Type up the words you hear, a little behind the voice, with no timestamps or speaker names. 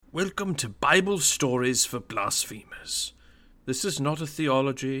Welcome to Bible Stories for Blasphemers. This is not a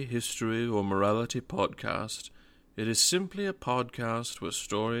theology, history, or morality podcast. It is simply a podcast where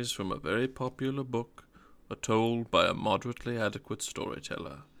stories from a very popular book are told by a moderately adequate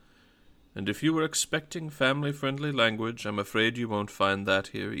storyteller. And if you were expecting family-friendly language, I'm afraid you won't find that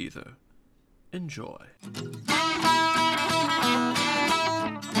here either. Enjoy.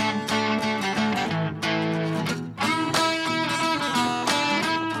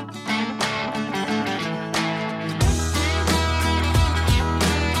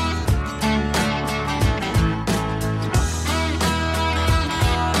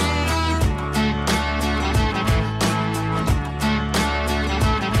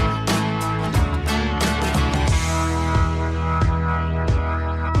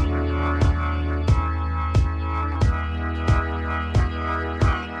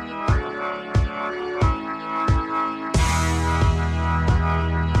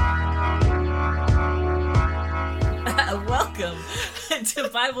 Welcome to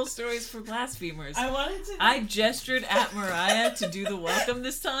Bible Stories for Blasphemers. I gestured at Mariah to do the welcome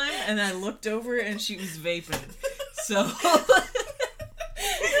this time, and I looked over and she was vaping. So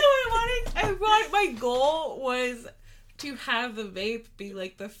my goal was to have the vape be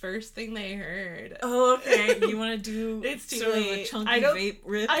like the first thing they heard. Oh, okay. You want to do It's too sort of a late. chunky I don't- vape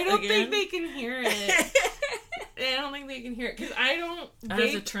rip I don't again? think they can hear it. I don't think they can hear it because I don't I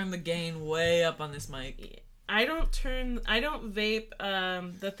have to vape. turn the gain way up on this mic. I don't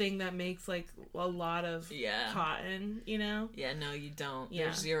vape the thing that makes like a lot of Yeah. cotton, you know? Yeah, no, you don't. Yeah.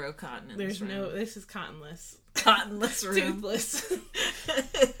 There's zero cotton in There's this room. this is cottonless. Cottonless room. Toothless.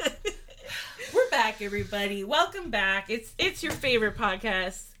 We're back, everybody. Welcome back. It's your favorite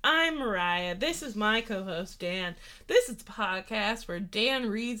podcast. I'm Mariah. This is my co-host, Dan. This is the podcast where Dan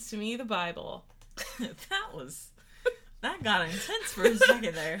reads to me the Bible. That got intense for a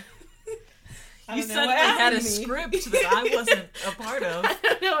second there. I You don't know suddenly what had a happened to me. script that I wasn't a part of. I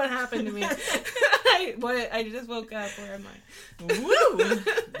don't know what happened to me. I just woke up. Where am I? Woo!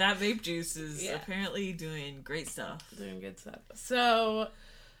 That vape juice is Yeah. apparently doing great stuff. Doing good stuff. So,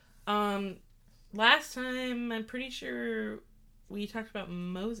 last time I'm pretty sure we talked about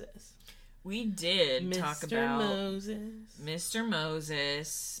Moses. We did talk about Moses. Mr.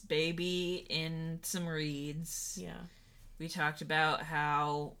 Moses, baby in some reeds. Yeah, We talked about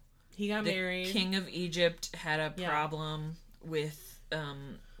how he got the married. king of Egypt had a Yeah. problem with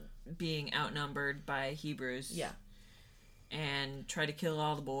being outnumbered by Hebrews. Yeah, And tried to kill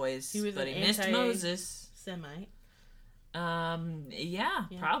all the boys. He was but an he missed Moses. Semite. Yeah,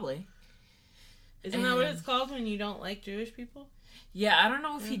 Yeah. probably. Isn't that what it's called when you don't like Jewish people? Yeah, I don't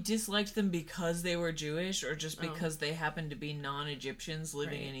know if he disliked them because they were Jewish or just because they happened to be non-Egyptians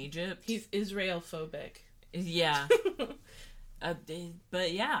living Right. in Egypt. He's Israel phobic. Yeah.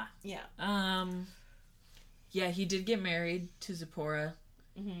 But yeah. Yeah. Yeah, he did get married to Zipporah.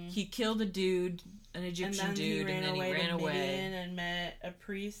 Mm-hmm. He killed a dude, an Egyptian dude, and then he ran to away. Midian and met a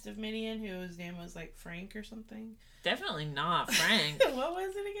priest of Midian whose name was like Frank or something. Definitely not Frank. What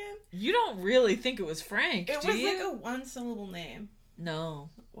was it again? You don't really think it was Frank, It do was you? like a one-syllable name. No.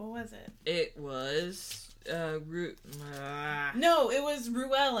 What was it? It was, No, it was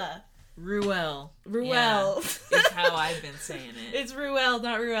Ruella. Ruel. Ruel. Is how I've been saying it. It's Ruel,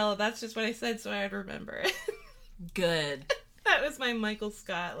 not Ruella. That's just what I said, so I'd remember it. Good. That was my Michael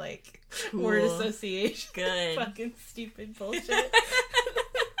Scott, like, Cool. word association. Good. Fucking stupid bullshit.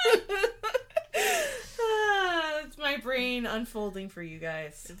 That's my brain unfolding for you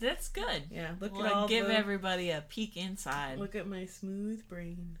guys. That's good. Yeah, look Well, at all give the... everybody a peek inside. Look at my smooth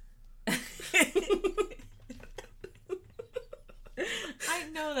brain. I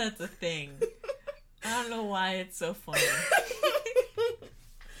know that's a thing. I don't know why it's so funny.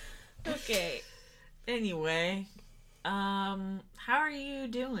 Okay. Anyway, how are you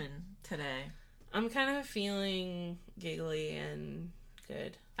doing today? I'm kind of feeling giggly and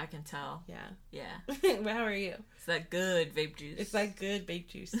good. I can tell. Yeah. Yeah. But how are you? It's that good vape juice. It's like good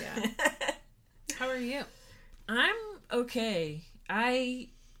baked juice, yeah. How are you? I'm okay. I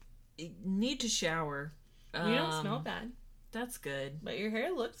need to shower. You don't smell bad, That's good. but your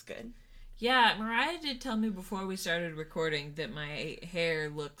hair looks good. Yeah, Mariah did tell me before we started recording that my hair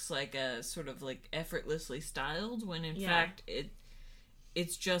looks like a sort of like effortlessly styled when in Yeah. fact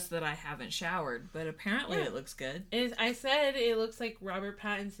it's just that I haven't showered, but apparently Yeah. it looks good. I said it looks like Robert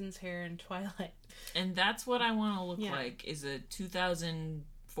Pattinson's hair in Twilight. And that's what I want to look Yeah. like is a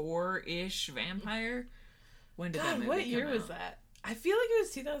 2004-ish vampire. When did that God, movie what come year was out? that? I feel like it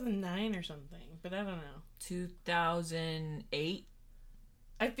was 2009 or something, but I don't know. 2008.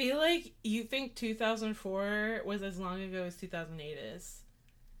 I feel like you think 2004 was as long ago as 2008 is.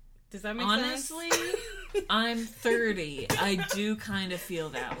 Does that make sense? Honestly, I'm 30. I do kind of feel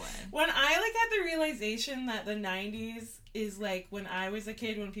that way. When I had the realization that the 90s is when I was a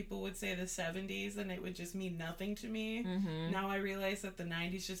kid, when people would say the 70s, and it would just mean nothing to me. Mm-hmm. Now I realize that the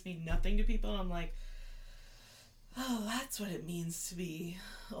 90s just mean nothing to people. I'm like, oh, that's what it means to be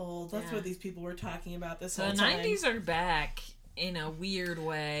old. That's what these people were talking about this whole time. The 90s are back in a weird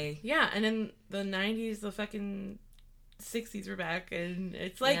way. Yeah, and in the 90s, the fucking 60s were back, and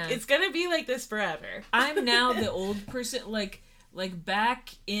it's it's gonna be like this forever. I'm now the old person, like back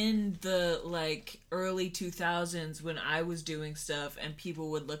in the early 2000s when I was doing stuff, and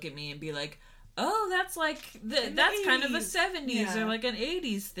people would look at me and be like, "Oh, that's that's kind of a 70s or an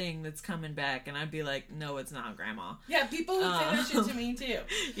 80s thing that's coming back," and I'd be like, "No, it's not, Grandma." Yeah, people would say that shit to me too.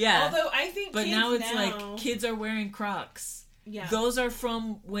 Yeah, although I think, but now it's kids are wearing Crocs. Yeah, those are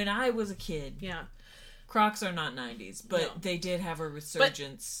from when I was a kid. Yeah. Crocs are not 90s, but they did have a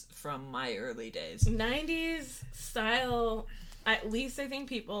resurgence from my early days. 90s style, at least I think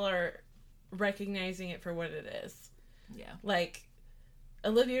people are recognizing it for what it is. Yeah.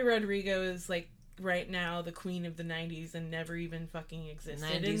 Olivia Rodrigo is, right now the queen of the 90s and never even fucking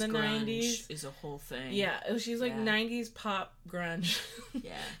existed in the 90s. Is a whole thing. Yeah, she's 90s pop grunge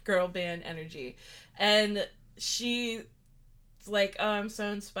yeah. girl band energy. And she... oh, I'm so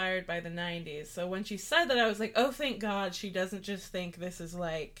inspired by the 90s. So when she said that, I was like, oh, thank God she doesn't just think this is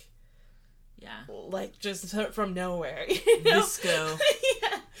just from nowhere. You know? Disco.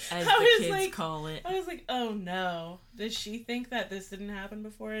 Yeah. As the kids call it. I was like, oh no. Does she think that this didn't happen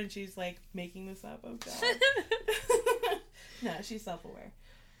before and she's making this up? Oh God. No, she's self-aware.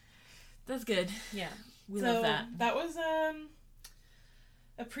 That's good. Yeah. We love that. That was,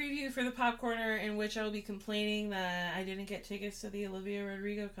 a preview for the Popcorner in which I will be complaining that I didn't get tickets to the Olivia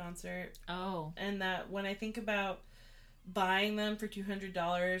Rodrigo concert. Oh. And that when I think about buying them for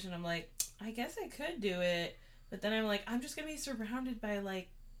 $200 and I'm like, I guess I could do it. But then I'm like, I'm just going to be surrounded by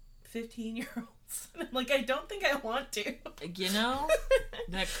 15-year-olds. And I'm like, I don't think I want to. You know,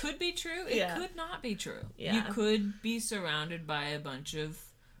 that could be true. It could not be true. Yeah. You could be surrounded by a bunch of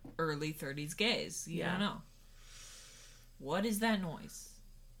early 30s gays. You don't know. What is that noise?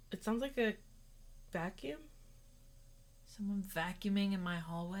 It sounds like a vacuum. Someone vacuuming in my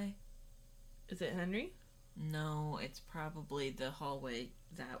hallway? Is it Henry? No, it's probably the hallway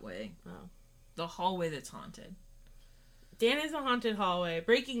that way. Oh. The hallway that's haunted. Dan is a haunted hallway.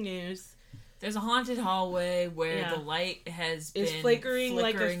 Breaking news. There's a haunted hallway where the light is flickering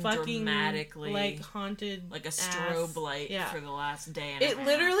like a fucking dramatically, haunted, like a strobe light for the last day and a half. It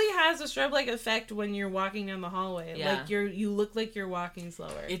literally has a strobe-like effect when you're walking down the hallway. Yeah. You look like you're walking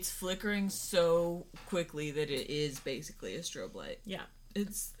slower. It's flickering so quickly that it is basically a strobe light. Yeah,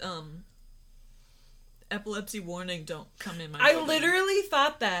 it's epilepsy warning, don't come in my building. I literally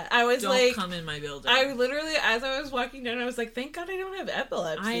thought that. I was don't come in my building. I literally, as I was walking down, I was like, thank God I don't have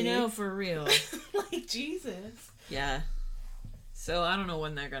epilepsy. I know, for real. Jesus. Yeah. So I don't know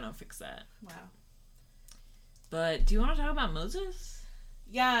when they're gonna fix that. Wow. But do you want to talk about Moses?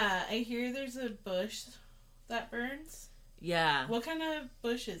 Yeah, I hear there's a bush that burns. Yeah. What kind of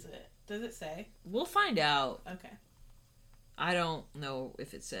bush is it? Does it say? We'll find out. Okay. I don't know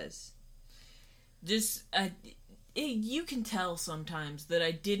if it says. Just, you can tell sometimes that I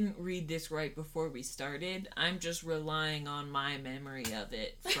didn't read this right before we started. I'm just relying on my memory of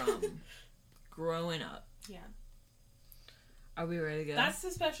it from growing up. Yeah. Are we ready to go? That's the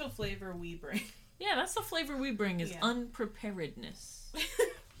special flavor we bring. Yeah, that's the flavor we bring is unpreparedness.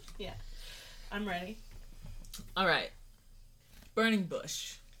 Yeah. I'm ready. All right. Burning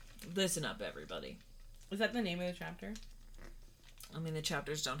bush. Listen up, everybody. Is that the name of the chapter? I mean, the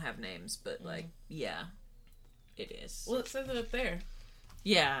chapters don't have names, but, yeah, it is. Well, it says it up there.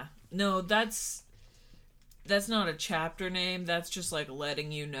 Yeah. No, that's not a chapter name. That's just,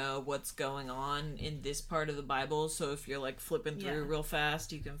 letting you know what's going on in this part of the Bible. So if you're, flipping through real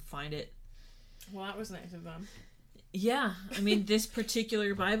fast, you can find it. Well, that was nice of them. Yeah. I mean, this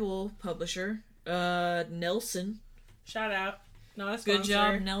particular Bible publisher, Nelson. Shout out. Not a sponsor. Good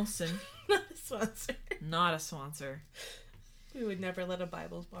job, Nelson. Not a sponsor. Not a sponsor. We would never let a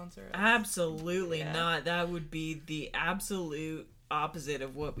Bible sponsor us. Absolutely not. That would be the absolute opposite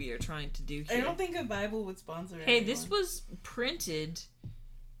of what we are trying to do here. I don't think a Bible would sponsor Hey, anyone. This was printed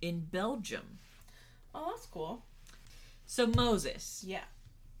in Belgium. Oh, that's cool. So Moses. Yeah.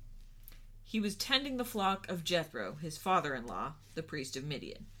 He was tending the flock of Jethro, his father-in-law, the priest of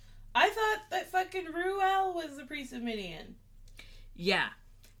Midian. I thought that fucking Ruel was the priest of Midian. Yeah.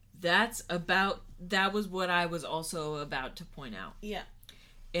 That was what I was also about to point out. Yeah.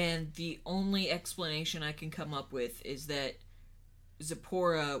 And the only explanation I can come up with is that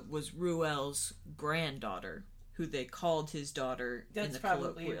Zipporah was Ruel's granddaughter, who they called his daughter in That's the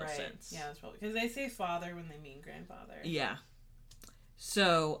probably colloquial right. sense. Yeah, that's probably because they say father when they mean grandfather. Yeah.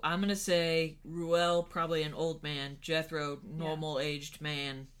 So I'm gonna say Ruel, probably an old man, Jethro, normal aged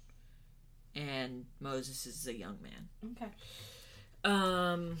man, and Moses is a young man. Okay.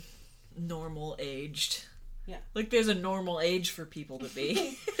 Normal aged. Yeah. Like there's a normal age for people to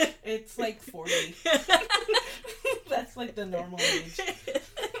be. It's like 40. That's like the normal age.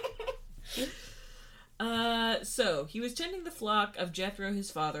 So he was tending the flock of Jethro,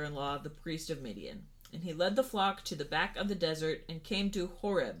 his father-in-law, the priest of Midian. And he led the flock to the back of the desert and came to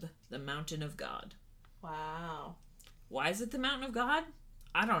Horeb, the mountain of God. Wow. Why is it the mountain of God?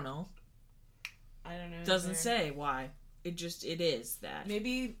 I don't know. I don't know. Doesn't say why. It is that.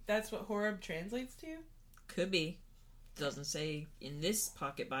 Maybe that's what Horeb translates to? Could be. Doesn't say in this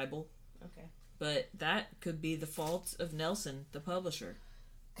pocket Bible. Okay. But that could be the fault of Nelson, the publisher.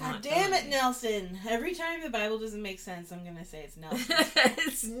 God damn it, Nelson. Every time the Bible doesn't make sense, I'm going to say it's Nelson.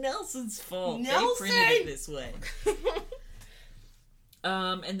 It's Nelson's fault. Nelson! They printed it this way.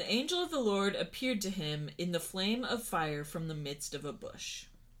 And the angel of the Lord appeared to him in the flame of fire from the midst of a bush.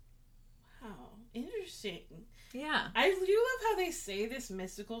 Wow. Interesting. Yeah. I do love how they say this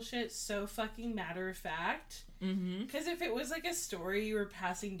mystical shit so fucking matter of fact. Mm-hmm. Because if it was like a story you were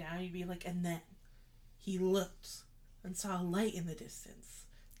passing down, you'd be like, and then he looked and saw a light in the distance.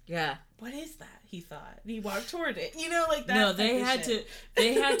 Yeah. What is that? He thought. And he walked toward it. You know, like that. No, they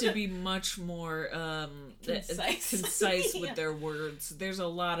had to be much more concise with their words. There's a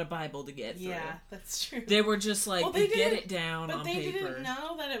lot of Bible to get through. Yeah, that's true. They were just like, get it down on paper. But they didn't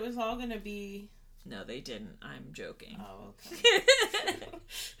know that it was all going to be... No, they didn't. I'm joking. Oh, okay.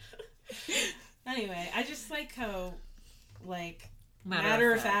 Anyway, I just like how, like,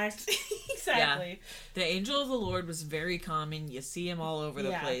 matter of fact. Exactly. Yeah. The angel of the Lord was very common. You see him all over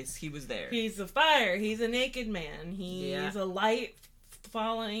the place. He was there. He's a fire. He's a naked man. He's a light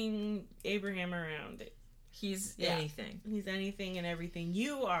following Abraham around. He's anything. He's anything and everything.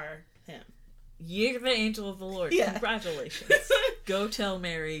 You are him. You're the angel of the Lord. Yeah. Congratulations. Go tell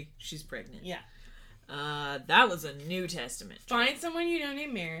Mary she's pregnant. Yeah. That was a New Testament. Find someone you know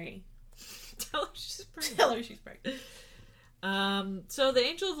named Mary. Tell her she's pregnant. Tell her she's pregnant. So the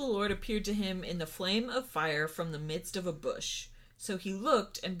angel of the Lord appeared to him in the flame of fire from the midst of a bush. So he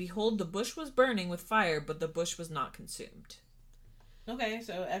looked, and behold, the bush was burning with fire, but the bush was not consumed. Okay,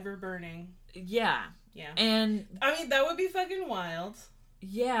 so ever burning. Yeah. Yeah. And I mean, that would be fucking wild.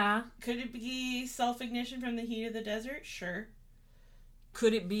 Yeah. Could it be self-ignition from the heat of the desert? Sure.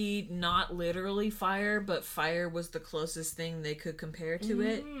 Could it be not literally fire, but fire was the closest thing they could compare to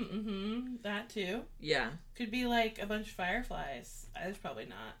it? Mm-hmm. That too. Yeah. Could be like a bunch of fireflies. There's probably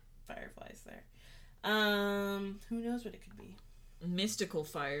not fireflies there. Who knows what it could be? Mystical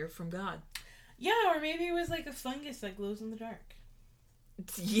fire from God. Yeah, or maybe it was like a fungus that glows in the dark.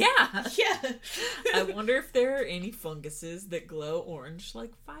 Yeah. Yeah. I wonder if there are any funguses that glow orange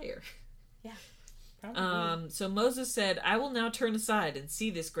like fire. Yeah. Probably. So Moses said, I will now turn aside and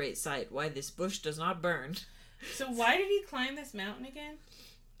see this great sight, why this bush does not burn. So why did he climb this mountain again?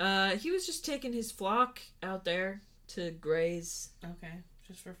 He was just taking his flock out there to graze. Okay,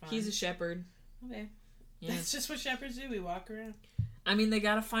 just for fun. He's a shepherd. Okay. Yeah. That's just what shepherds do. We walk around. I mean, they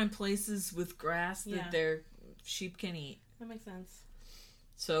gotta find places with grass that their sheep can eat. That makes sense.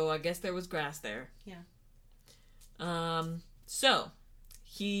 So I guess there was grass there. Yeah. So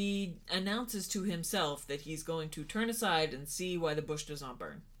he announces to himself that he's going to turn aside and see why the bush does not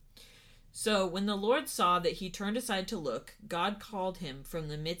burn. So when the Lord saw that he turned aside to look, God called him from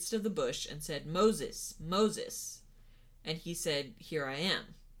the midst of the bush and said, Moses, Moses. And he said, Here I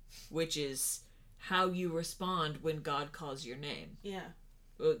am, which is how you respond when God calls your name. Yeah.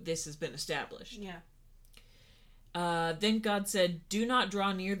 Well, this has been established. Yeah. Then God said, Do not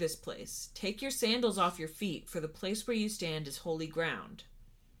draw near this place. Take your sandals off your feet, for the place where you stand is holy ground.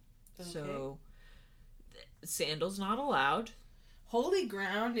 Okay. So, sandals not allowed. Holy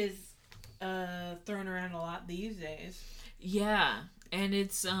ground is thrown around a lot these days. Yeah, and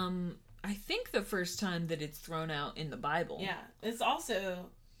it's I think the first time that it's thrown out in the Bible. Yeah, it's also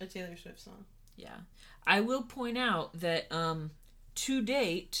a Taylor Swift song. Yeah, I will point out that to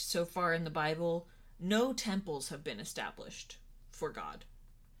date, so far in the Bible, no temples have been established for God.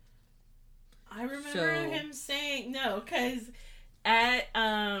 I remember him saying no, because at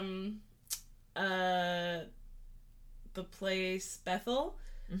the place Bethel,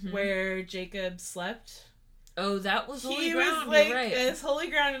 where Jacob slept. Oh, that was holy he ground. Was like, you're right. It's holy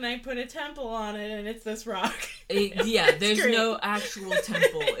ground, and I put a temple on it, and it's this rock. There's great. no actual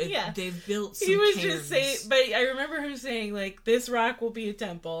temple. Yeah. They've built some He was cairns. just saying, but I remember him saying, like, this rock will be a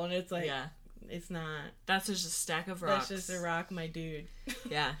temple, and it's like, Yeah. it's not. That's just a stack of rocks. That's just a rock, my dude.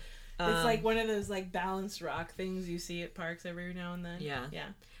 Yeah. It's like one of those, like, balanced rock things you see at parks every now and then. Yeah. Yeah.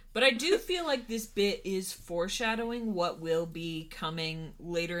 But I do feel like this bit is foreshadowing what will be coming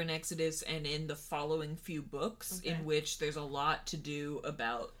later in Exodus and in the following few books, in which there's a lot to do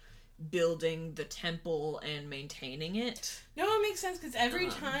about building the temple and maintaining it. No, it makes sense, because every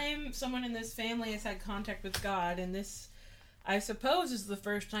time someone in this family has had contact with God, and this, I suppose, is the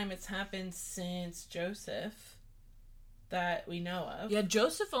first time it's happened since Joseph that we know of. Yeah,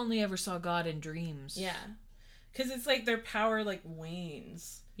 Joseph only ever saw God in dreams. Yeah. Because it's like their power, like,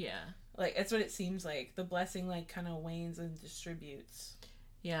 wanes. Yeah. Like, that's what it seems like. The blessing, like, kind of wanes and distributes.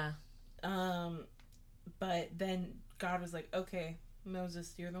 Yeah. But then God was like, okay,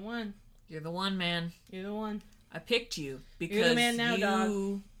 Moses, you're the one. You're the one, man. You're the one. I picked you because You're the man now, you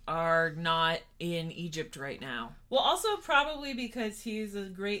dog. are not in Egypt right now. Well, also probably because he's a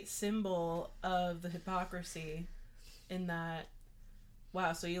great symbol of the hypocrisy in that,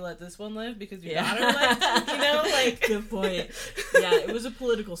 wow, so you let this one live because your daughter left? You know, like... Good point. Yeah, it was a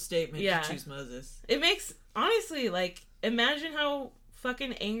political statement to choose Moses. It makes, honestly, like, imagine how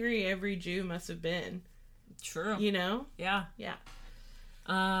fucking angry every Jew must have been. True. You know? Yeah. Yeah.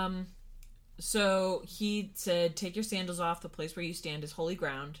 So he said, take your sandals off, the place where you stand is holy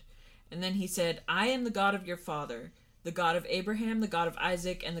ground. And then he said, I am the God of your father, the God of Abraham, the God of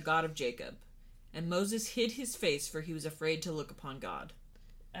Isaac, and the God of Jacob. And Moses hid his face, for he was afraid to look upon God.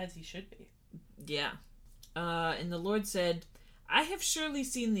 As he should be. Yeah. And the Lord said, I have surely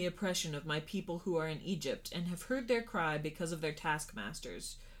seen the oppression of my people who are in Egypt, and have heard their cry because of their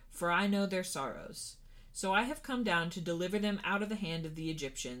taskmasters, for I know their sorrows. So I have come down to deliver them out of the hand of the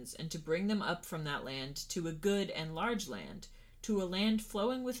Egyptians, and to bring them up from that land to a good and large land, to a land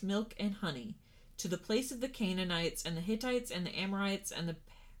flowing with milk and honey, to the place of the Canaanites, and the Hittites, and the Amorites, and the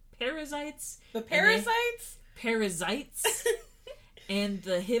Perizzites. The parasites? Perizzites. And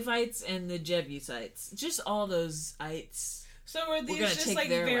the Hivites and the Jebusites. Just all those ites. So were these just like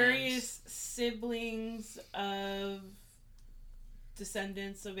various siblings of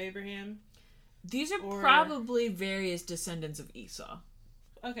descendants of Abraham? These are probably various descendants of Esau.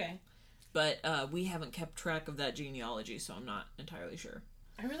 Okay. But we haven't kept track of that genealogy, so I'm not entirely sure.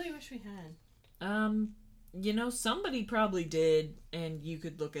 I really wish we had. You know, somebody probably did, and you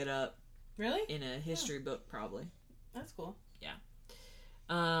could look it up. Really? In a history book, probably. That's cool. Yeah.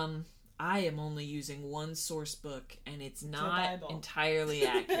 I am only using one source book, and it's not entirely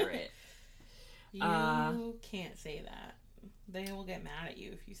accurate. You can't say that. They will get mad at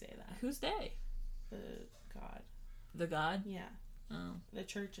you if you say that. Who's they? The God. The God? Yeah. Oh. The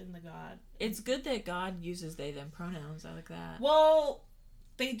church and the God. It's good that God uses they, them pronouns. I like that. Well,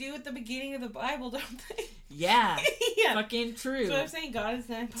 they do at the beginning of the Bible, don't they? Yeah. Yeah. Fucking true. So I'm saying God is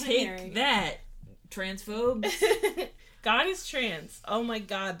non-binary. Take that, transphobes. God is trans. Oh my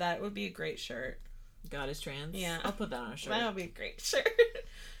god, that would be a great shirt. God is trans? Yeah. I'll put that on a shirt. That would be a great shirt.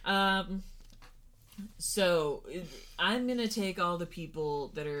 So I'm going to take all the people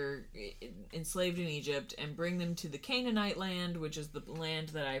that are enslaved in Egypt and bring them to the Canaanite land, which is the land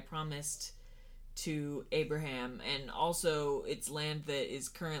that I promised to Abraham, and also it's land that is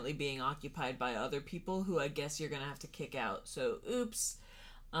currently being occupied by other people who I guess you're going to have to kick out. So, oops.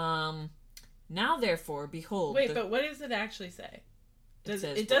 Now, therefore, behold... Wait, but what does it actually say?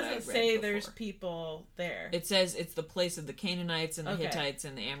 It doesn't say there's people there. It says it's the place of the Canaanites and the Hittites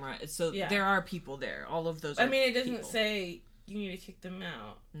and the Amorites. So there are people there. All of those are it doesn't say you need to kick them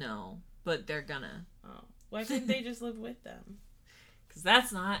out. No, but they're gonna. Oh. Why couldn't they just live with them? Because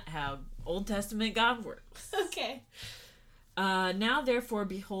that's not how Old Testament God works. Okay. Now, therefore,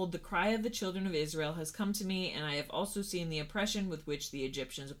 behold, the cry of the children of Israel has come to me, and I have also seen the oppression with which the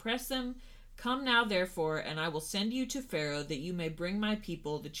Egyptians oppress them. Come now, therefore, and I will send you to Pharaoh, that you may bring my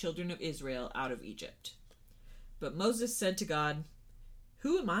people, the children of Israel, out of Egypt. But Moses said to God,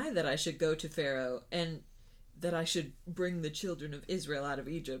 who am I that I should go to Pharaoh, and that I should bring the children of Israel out of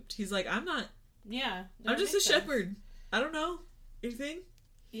Egypt? He's like, I'm not... Yeah. I'm just a shepherd. I don't know anything.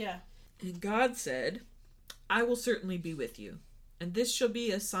 Yeah. And God said, I will certainly be with you, and this shall be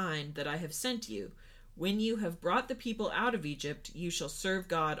a sign that I have sent you. When you have brought the people out of Egypt, you shall serve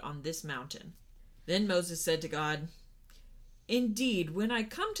God on this mountain. Then Moses said to God, indeed, when I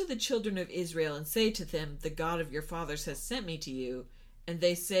come to the children of Israel and say to them, the God of your fathers has sent me to you, and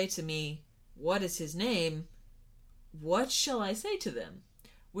they say to me, what is his name? What shall I say to them?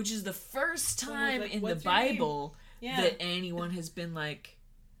 Which is the first time in the Bible that anyone has been like,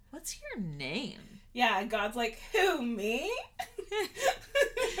 what's your name? Yeah, and God's like, who, me?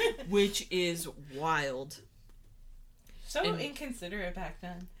 Which is wild. So And- inconsiderate back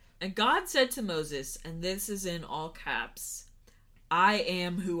then. And God said to Moses, and this is in all caps, I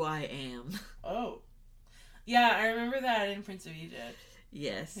am who I am. Oh. Yeah, I remember that in Prince of Egypt.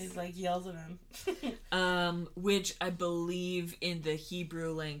 Yes. He's like, yells at him. Which I believe in the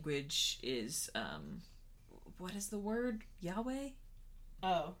Hebrew language is, what is the word? Yahweh?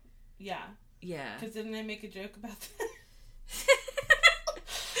 Oh, yeah. Yeah. Because didn't I make a joke about that?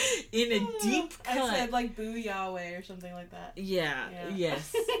 In a deep cut. I said, like, boo Yahweh or something like that. Yeah. Yeah.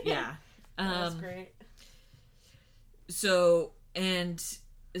 Yes. Yeah. That's great. So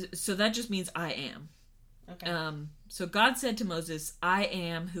that just means I am. Okay. So God said to Moses, I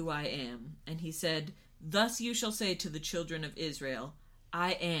am who I am. And he said, thus you shall say to the children of Israel,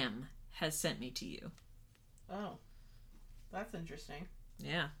 I am has sent me to you. Oh. That's interesting.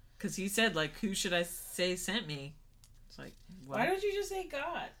 Yeah. Because he said, like, who should I say sent me? It's like, what? Why don't you just say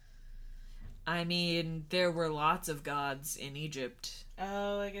God? I mean, there were lots of gods in Egypt.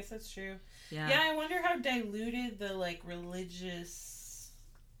 Oh, I guess that's true. Yeah. Yeah, I wonder how diluted the, like, religious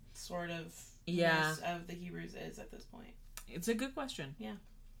sort of of the Hebrews is at this point. It's a good question.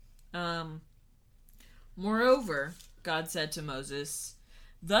 Yeah. Moreover, God said to Moses,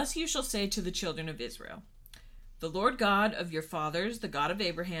 thus you shall say to the children of Israel, the Lord God of your fathers, the God of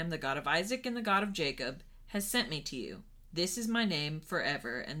Abraham, the God of Isaac, and the God of Jacob, has sent me to you. This is my name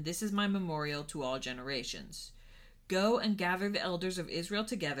forever, and this is my memorial to all generations. Go and gather the elders of Israel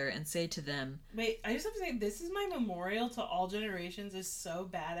together and say to them... Wait, I just have to say, this is my memorial to all generations is so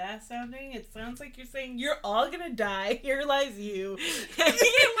badass sounding. It sounds like you're saying, you're all gonna die. Here lies you. Here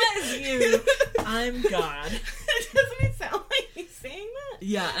lies you. I'm God. Doesn't it sound like he's saying that?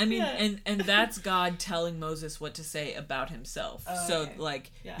 Yeah, I mean, Yeah. and that's God telling Moses what to say about himself. Oh, so, okay. like,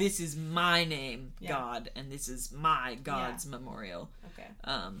 Yeah. this is my name, Yeah. God, and this is my God's memorial. Okay.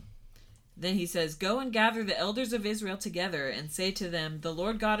 Then he says, go and gather the elders of Israel together and say to them, the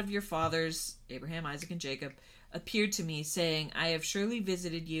Lord God of your fathers, Abraham, Isaac, and Jacob, appeared to me, saying, I have surely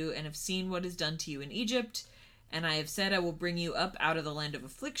visited you and have seen what is done to you in Egypt, and I have said I will bring you up out of the land of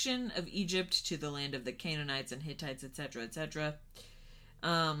affliction of Egypt to the land of the Canaanites and Hittites, etc., etc.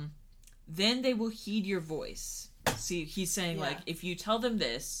 Then they will heed your voice. See, he's saying, Yeah. like, if you tell them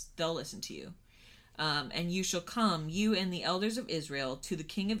this, they'll listen to you. And you shall come, you and the elders of Israel, to the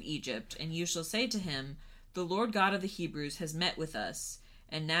king of Egypt, and you shall say to him, the Lord God of the Hebrews has met with us,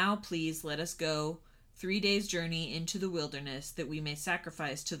 and now please let us go 3 days' journey into the wilderness, that we may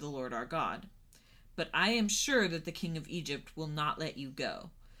sacrifice to the Lord our God. But I am sure that the king of Egypt will not let you go.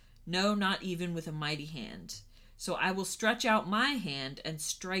 No, not even with a mighty hand. So I will stretch out my hand and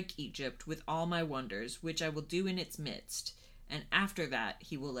strike Egypt with all my wonders, which I will do in its midst, and after that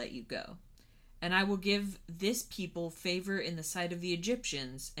he will let you go. And I will give this people favor in the sight of the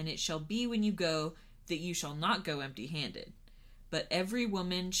Egyptians, and it shall be when you go that you shall not go empty-handed. But every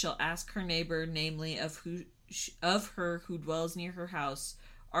woman shall ask her neighbor, namely of her who dwells near her house,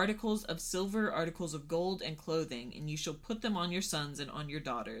 articles of silver, articles of gold, and clothing, and you shall put them on your sons and on your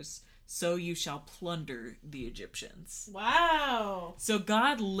daughters. So you shall plunder the Egyptians. Wow. So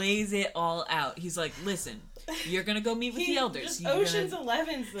God lays it all out. He's like, listen, you're going to go meet with the elders. Just You're Ocean's gonna...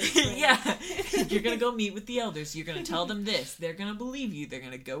 11's this thing. Yeah. You're going to go meet with the elders. You're going to tell them this. They're going to believe you. They're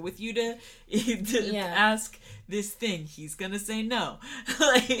going to go with you to ask this thing. He's going to say no.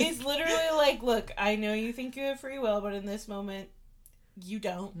 It's literally like, look, I know you think you have free will, but in this moment, you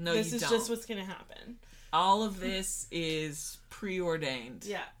don't. No, this you is don't. just what's going to happen. All of this is preordained.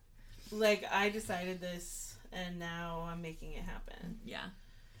 Yeah. Like, I decided this, and now I'm making it happen. Yeah.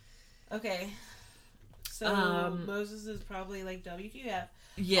 Okay. So, Moses is probably like, WTF.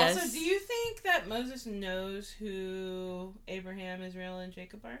 Yes. Also, do you think that Moses knows who Abraham, Israel, and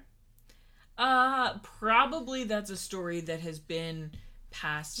Jacob are? Probably that's a story that has been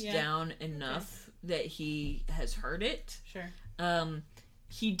passed down enough that he has heard it. Sure.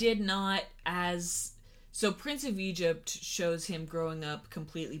 He did not So Prince of Egypt shows him growing up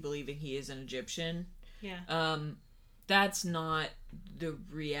completely believing he is an Egyptian. Yeah. That's not the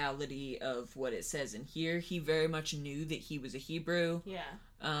reality of what it says in here. He very much knew that he was a Hebrew.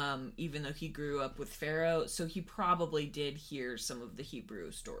 Yeah. Even though he grew up with Pharaoh. So he probably did hear some of the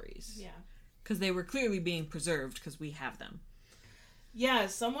Hebrew stories. Yeah. Because they were clearly being preserved because we have them. Yeah,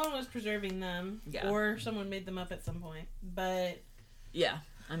 someone was preserving them. Yeah. Or someone made them up at some point. But... Yeah.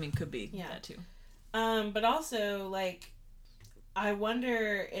 I mean, could be that too. But also, like, I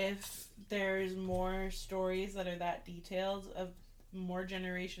wonder if there's more stories that are that detailed of more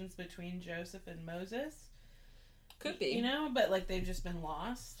generations between Joseph and Moses. Could be. You know, but, like, they've just been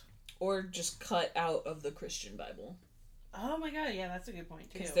lost. Or just cut out of the Christian Bible. Oh my god, yeah, that's a good point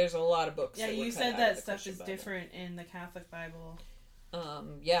too. Because there's a lot of books. Yeah, that were you cut said out that of the stuff Christian is Bible. different in the Catholic Bible.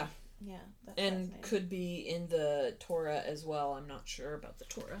 Yeah. Yeah, that's And fascinating. could be in the Torah as well. I'm not sure about the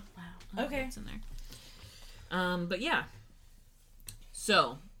Torah. Wow. Okay. It's in there. But yeah.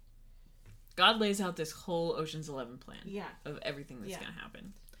 So, God lays out this whole Ocean's 11 plan. Yeah. Of everything that's Yeah. going to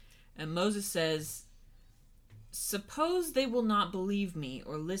happen. And Moses says, "Suppose they will not believe me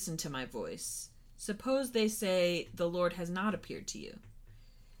or listen to my voice. Suppose they say, the Lord has not appeared to you."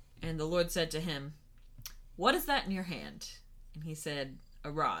 And the Lord said to him, "What is that in your hand?" And he said,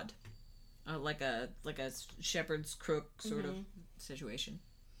 "A rod." Like a shepherd's crook sort of situation.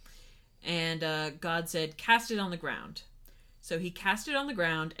 And God said, "Cast it on the ground." So he cast it on the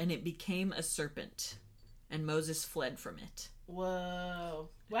ground, and it became a serpent. And Moses fled from it. Whoa.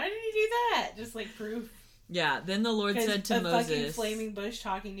 Why did he do that? Just like proof. Yeah, then the Lord said to a fucking Moses... flaming bush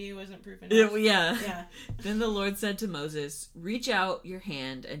talking to you wasn't proof enough. Yeah. Yeah. Then the Lord said to Moses, "Reach out your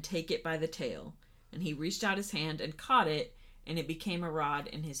hand and take it by the tail." And he reached out his hand and caught it, and it became a rod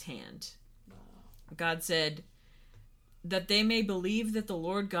in his hand. God said, "That they may believe that the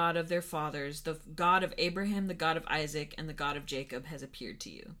Lord God of their fathers, the God of Abraham, the God of Isaac, and the God of Jacob has appeared to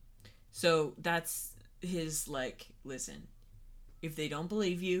you." So that's his, like, listen, if they don't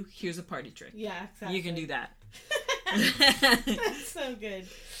believe you, here's a party trick. Yeah, exactly. You can do that. That's so good.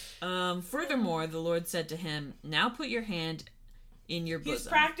 Furthermore, the Lord said to him, "Now put your hand in your bosom." He's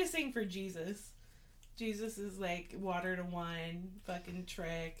practicing for Jesus. Jesus is like water to wine, fucking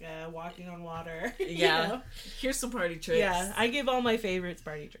trick, walking on water. Yeah. You know? Here's some party tricks. Yeah, I give all my favorites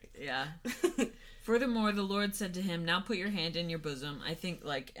party tricks. Yeah. Furthermore, the Lord said to him, "Now put your hand in your bosom." I think,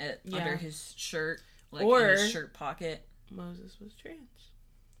 like, under his shirt, like, Or- in his shirt pocket. Moses was trans.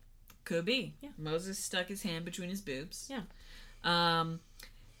 Could be. Yeah. Moses stuck his hand between his boobs. Yeah.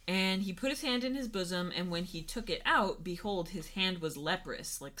 And he put his hand in his bosom, and when he took it out, behold, his hand was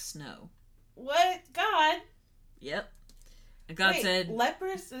leprous, like snow. What? God? Yep. And God Wait, said,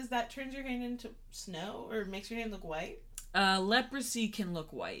 leprous is that turns your hand into snow or makes your hand look white? leprosy can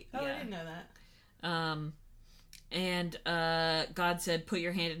look white. Oh, yeah. I didn't know that. And God said, "Put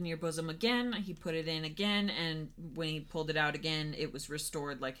your hand in your bosom again." He put it in again, and when he pulled it out again, it was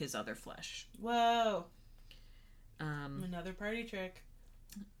restored like his other flesh. Whoa. Another party trick.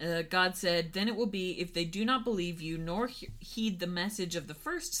 God said, "Then it will be, if they do not believe you, nor heed the message of the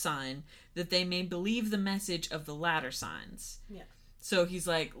first sign, that they may believe the message of the latter signs." Yeah. So he's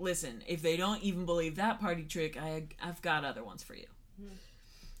like, listen, if they don't even believe that party trick, I've got other ones for you. Mm-hmm.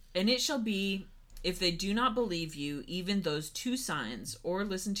 "And it shall be, if they do not believe you, even those two signs, or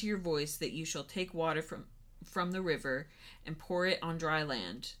listen to your voice, that you shall take water from the river and pour it on dry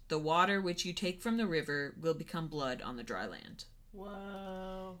land. The water which you take from the river will become blood on the dry land."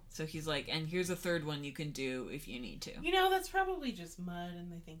 Whoa. So he's like, and here's a third one you can do if you need to. You know, that's probably just mud and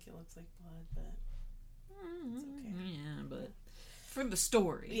they think it looks like blood, but it's okay. Yeah, but for the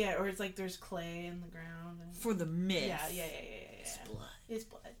story. Yeah, or it's like there's clay in the ground. And... For the myth. Yeah. It's blood. It's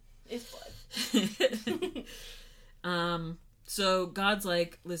blood. It's blood. So God's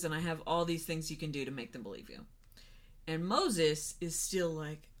like, listen, I have all these things you can do to make them believe you. And Moses is still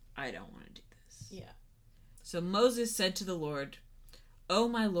like, I don't want to do this. Yeah. So Moses said to the Lord, "O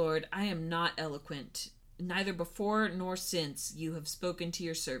my Lord, I am not eloquent, neither before nor since you have spoken to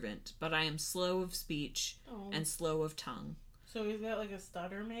your servant, but I am slow of speech and slow of tongue." So is that like a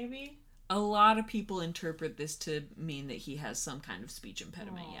stutter maybe? A lot of people interpret this to mean that he has some kind of speech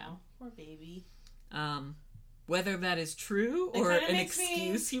impediment, Aw, poor baby. yeah. Whether that is true It or kinda an makes me-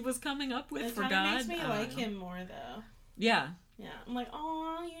 excuse he was coming up with It for kind God. of makes me I don't like know. him more though. Yeah. Yeah, I'm like,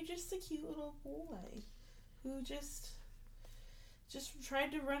 oh, you're just a cute little boy who just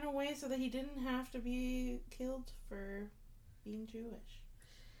tried to run away so that he didn't have to be killed for being Jewish.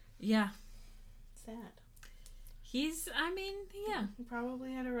 Yeah. Sad. Yeah. He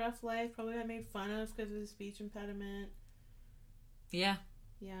probably had a rough life. Probably got made fun of because of his speech impediment. Yeah.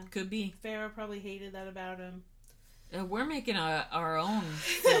 Yeah. Could be. Pharaoh probably hated that about him. We're making our own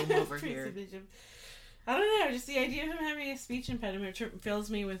film over here. I don't know. Just the idea of him having a speech impediment fills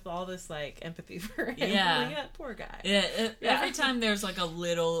me with all this like empathy for him. Yeah. Like, that poor guy. Yeah, Yeah. every time there's like a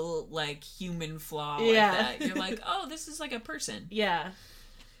little like human flaw Yeah. like that, you're like, oh, this is like a person. Yeah.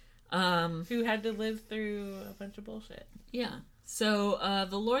 Um, Who had to live through a bunch of bullshit. yeah. So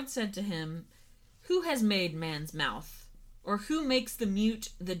the Lord said to him, "Who has made man's mouth? Or who makes the mute,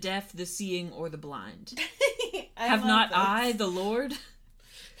 the deaf, the seeing, or the blind? Have not I, the Lord?"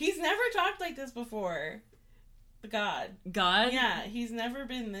 He's never talked like this before. God. God? Yeah, he's never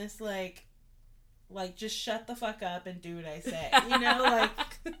been this, like like, just shut the fuck up and do what I say. You know, like...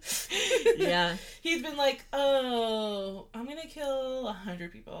 Yeah. He's been like, oh, I'm gonna kill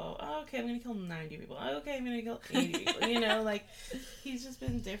 100 people. Oh, okay, I'm gonna kill 90 people. Oh, okay, I'm gonna kill 80 people. You know, like, he's just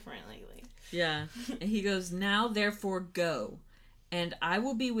been different lately. Yeah. And he goes, now therefore go, and I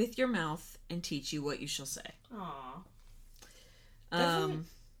will be with your mouth and teach you what you shall say. Aw.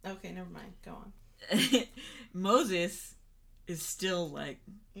 Okay, never mind. Go on. Moses is still like,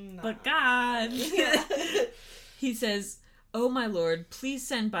 No. but God. Yeah. He says, oh my Lord, please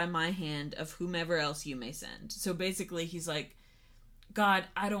send by my hand of whomever else you may send. So basically he's like, God,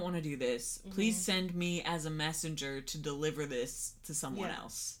 I don't want to do this. Please send me as a messenger to deliver this to someone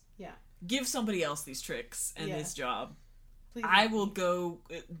else. Yeah. Give somebody else these tricks and this job. Please I will go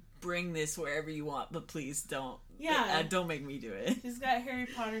bring this wherever you want, but please don't. Yeah. Don't make me do it. He's got Harry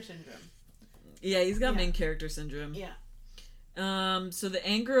Potter syndrome. Yeah, he's got main character syndrome. Yeah. So the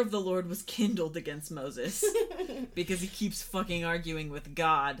anger of the Lord was kindled against Moses because he keeps fucking arguing with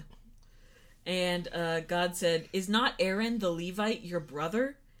God. And God said, is not Aaron the Levite your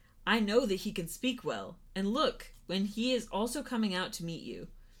brother? I know that he can speak well. And look, when he is also coming out to meet you.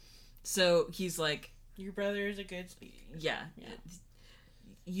 So he's like, your brother is a good speaker. Yeah.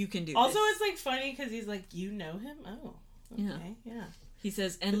 You can do also, this. it's like funny because he's like, you know him? Oh, okay, yeah. He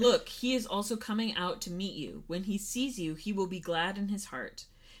says, and look, he is also coming out to meet you. When he sees you, he will be glad in his heart.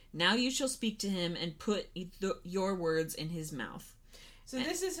 Now you shall speak to him and put your words in his mouth. So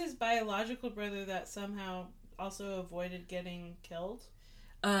this is his biological brother that somehow also avoided getting killed?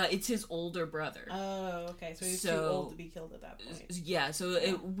 It's his older brother. Oh, okay. So he's too old to be killed at that point. Yeah, so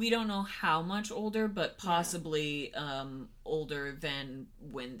we don't know how much older, but possibly older than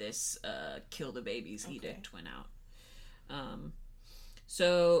when this kill the babies edict went out.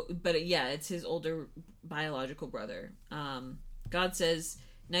 It's his older biological brother. God says,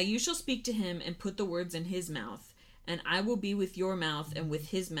 now you shall speak to him and put the words in his mouth, and I will be with your mouth and with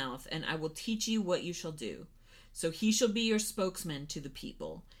his mouth, and I will teach you what you shall do. So he shall be your spokesman to the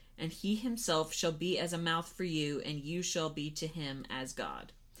people, and he himself shall be as a mouth for you, and you shall be to him as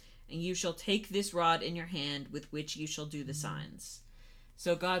God. And you shall take this rod in your hand with which you shall do the signs.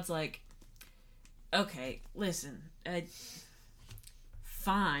 So God's like, okay, listen,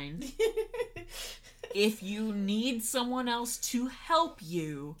 fine. If you need someone else to help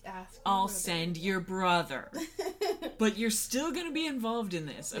you, I'll send your brother. But you're still going to be involved in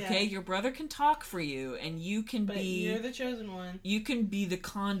this, okay? Yeah. Your brother can talk for you, and you can you're the chosen one. You can be the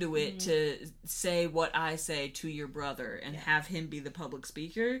conduit to say what I say to your brother and have him be the public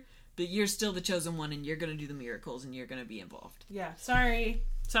speaker. But you're still the chosen one, and you're going to do the miracles, and you're going to be involved. Yeah, sorry.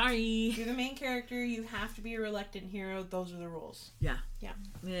 You're the main character. You have to be a reluctant hero. Those are the rules. Yeah.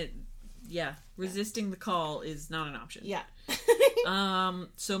 Resisting the call is not an option. Yeah.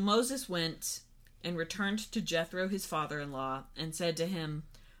 So Moses went and returned to Jethro, his father-in-law, and said to him,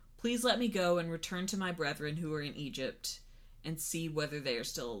 please let me go and return to my brethren who are in Egypt and see whether they are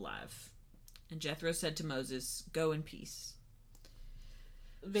still alive. And Jethro said to Moses, go in peace.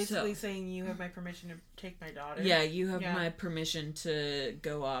 Basically saying, you have my permission to take my daughter. Yeah, you have my permission to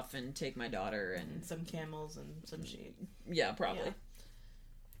go off and take my daughter. And some camels and some sheep. Yeah, probably.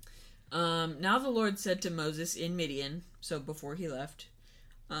 Yeah. Now the Lord said to Moses in Midian, so before he left,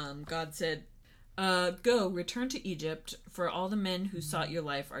 God said, go, return to Egypt, for all the men who sought your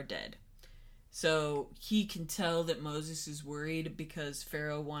life are dead. So he can tell that Moses is worried because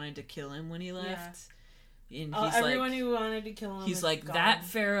Pharaoh wanted to kill him when he left. Yeah. And he's everyone who wanted to kill him. He's like, gone. That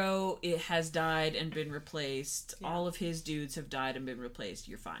Pharaoh has died and been replaced. Yeah. All of his dudes have died and been replaced.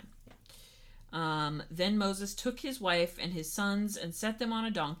 You're fine. Yeah. Then Moses took his wife and his sons and set them on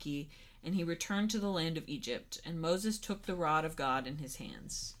a donkey, and he returned to the land of Egypt. And Moses took the rod of God in his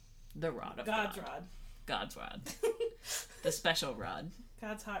hands. The rod of God's God. rod. God's rod. The special rod.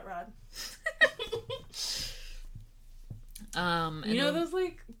 God's hot rod. You know those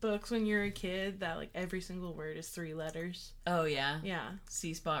like books when you're a kid that like every single word is 3 letters? Oh yeah. Yeah.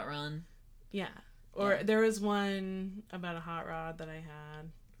 C-Spot Run. Yeah. Or there was one about a hot rod that I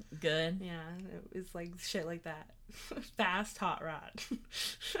had. Good. Yeah, it was like shit like that. Fast hot rod.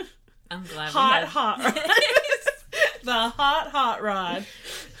 I'm glad. Hot rod. The hot rod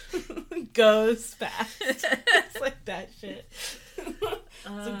goes fast. It's like that shit. It's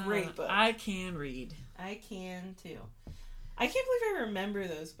a great book. I can read. I can too. I can't believe I remember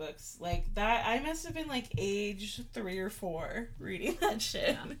those books like that. I must have been like age 3 or 4 reading that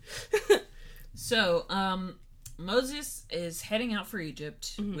shit. Yeah. So, Moses is heading out for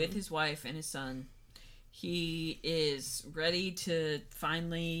Egypt with his wife and his son. He is ready to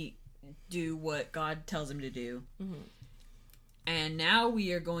finally do what God tells him to do. And now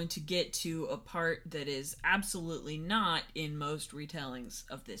we are going to get to a part that is absolutely not in most retellings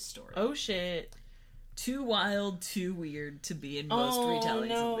of this story. Oh, shit. Too wild, too weird to be in most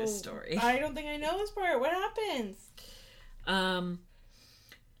retellings of this story. I don't think I know this part. What happens?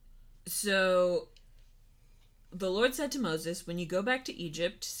 So the Lord said to Moses, when you go back to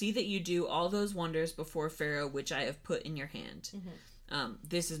Egypt, see that you do all those wonders before Pharaoh, which I have put in your hand. Mm-hmm.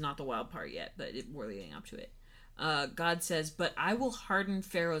 This is not the wild part yet, but we're leading up to it. God says, but I will harden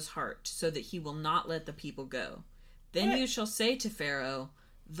Pharaoh's heart so that he will not let the people go. Then you shall say to Pharaoh,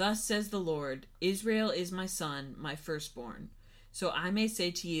 thus says the Lord, Israel is my son, my firstborn. So I may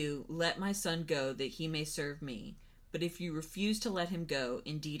say to you, let my son go that he may serve me. But if you refuse to let him go,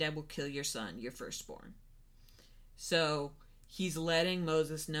 indeed I will kill your son, your firstborn. So he's letting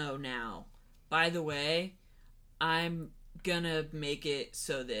Moses know now, by the way, I'm gonna make it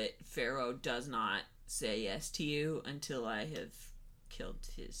so that Pharaoh does not say yes to you until I have killed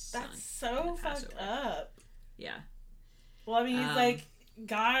his son. That's so fucked up. Yeah. Well, I mean, it's like,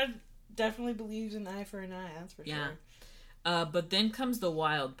 God definitely believes in eye for an eye, that's for sure. But then comes the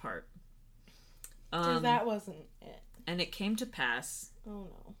wild part. That wasn't it. And it came to pass. Oh,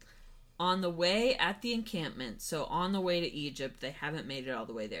 no. On the way at the encampment, so on the way to Egypt, they haven't made it all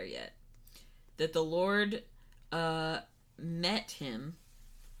the way there yet, that the Lord met him,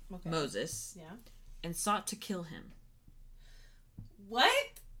 Moses, and sought to kill him. What?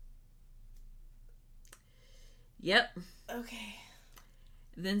 Yep. Okay.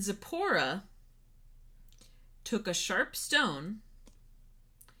 Then Zipporah took a sharp stone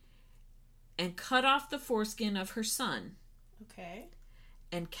and cut off the foreskin of her son. Okay.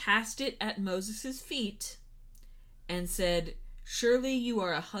 And cast it at Moses' feet and said, surely you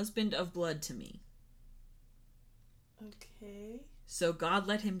are a husband of blood to me. Okay. So God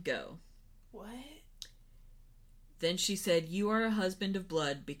let him go. What? Then she said, you are a husband of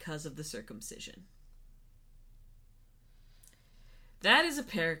blood because of the circumcision. That is a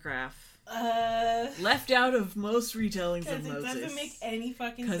paragraph left out of most retellings of Moses. Because it doesn't make any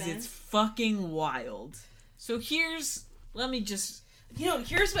fucking sense. Because it's fucking wild. So let me just...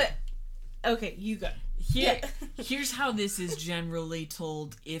 here's what... Okay, you go. Here's how this is generally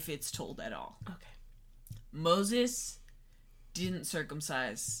told, if it's told at all. Okay. Moses didn't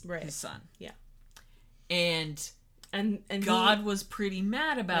circumcise his son. Yeah. And God was pretty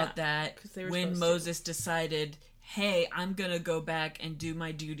mad about that when Moses decided, hey, I'm going to go back and do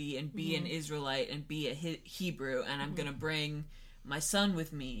my duty and be an Israelite and be a Hebrew, and I'm going to bring my son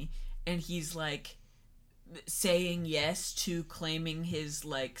with me. And he's like saying yes to claiming his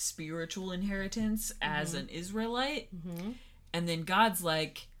like spiritual inheritance as an Israelite. And then God's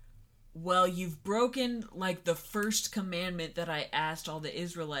like, well, you've broken like the first commandment that I asked all the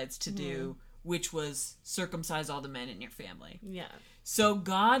Israelites to do, which was circumcise all the men in your family. Yeah. So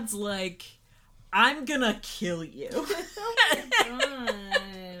God's like, I'm gonna kill you. Oh my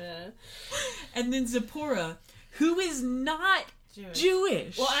God. And then Zipporah, who is not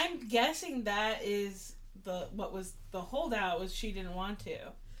Jewish. Well, I'm guessing that is what was the holdout was she didn't want to.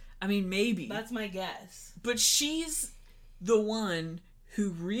 I mean, maybe. That's my guess. But she's the one who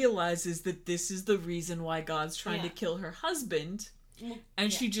realizes that this is the reason why God's trying to kill her husband.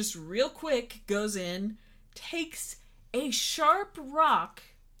 And she just real quick goes in, takes a sharp rock,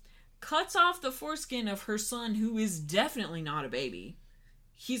 cuts off the foreskin of her son, who is definitely not a baby.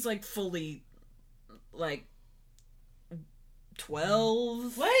 He's like fully like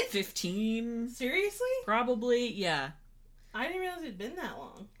 12, 15. Seriously? Probably, yeah. I didn't realize it'd been that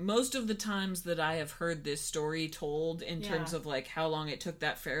long. Most of the times that I have heard this story told in terms of like how long it took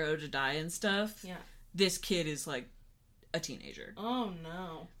that pharaoh to die and stuff, this kid is like a teenager. Oh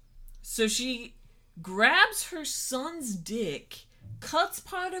no. So she grabs her son's dick, cuts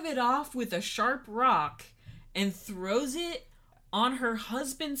part of it off with a sharp rock, and throws it on her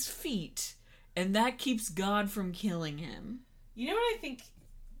husband's feet, and that keeps God from killing him. You know what I think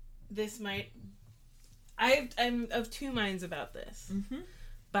this might... I'm of two minds about this.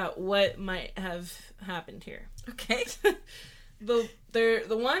 About what might have happened here. Okay. The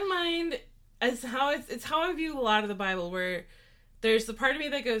one mind is how it's how I view a lot of the Bible, where there's the part of me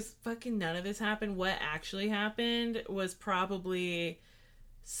that goes, fucking none of this happened. What actually happened was probably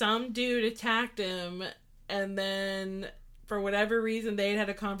some dude attacked him, and then for whatever reason they'd had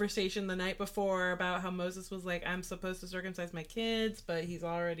a conversation the night before about how Moses was like, I'm supposed to circumcise my kids, but he's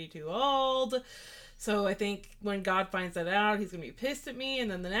already too old. So I think when God finds that out, he's going to be pissed at me.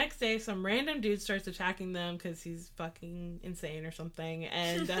 And then the next day, some random dude starts attacking them because he's fucking insane or something.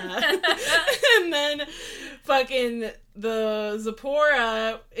 And, and then fucking the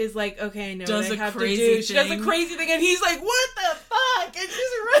Zipporah is like, okay, no, does I a have to crazy do. She does a thing. crazy thing. And he's like, what the fuck? And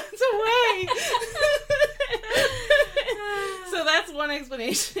just runs away. So that's one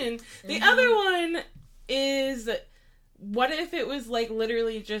explanation. The other one is, what if it was like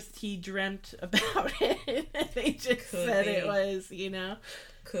literally just he dreamt about it and they just said it was, you know?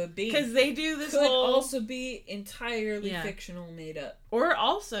 Could be. Because they do this Could whole... also be entirely fictional, made up. Or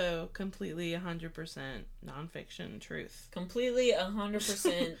also completely 100% nonfiction truth. Completely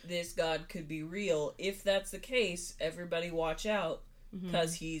 100% this God could be real. If that's the case, everybody watch out,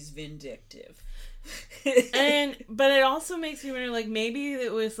 because he's vindictive. But it also makes me wonder, like, maybe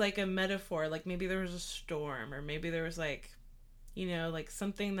it was like a metaphor, like maybe there was a storm, or maybe there was like, you know, like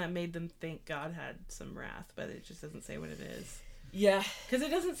something that made them think God had some wrath, but it just doesn't say what it is. Yeah. Because it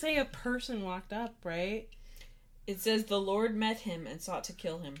doesn't say a person walked up, right? It says the Lord met him and sought to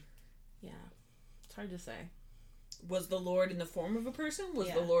kill him. Yeah. It's hard to say. Was the Lord in the form of a person? Was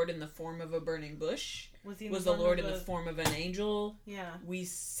the Lord in the form of a burning bush? Was the Lord in the form of an angel? Yeah. We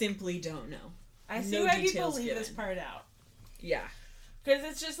simply don't know. I see why people leave this part out. Yeah. Because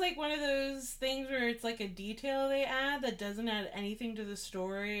it's just like one of those things where it's like a detail they add that doesn't add anything to the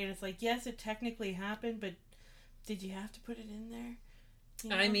story. And it's like, yes, it technically happened, but did you have to put it in there?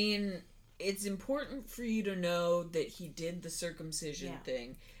 You know? I mean, it's important for you to know that he did the circumcision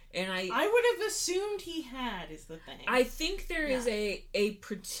thing. And I would have assumed he had, is the thing. I think there is a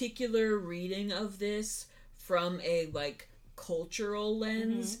particular reading of this from a, like, cultural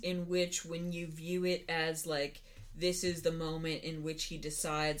lens in which, when you view it as, like, this is the moment in which he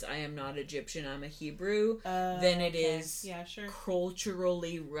decides, I am not Egyptian, I'm a Hebrew, then it is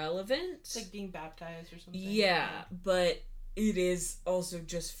culturally relevant. It's like being baptized or something. Yeah, but it is also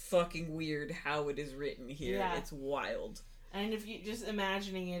just fucking weird how it is written here. Yeah. It's wild. And if you just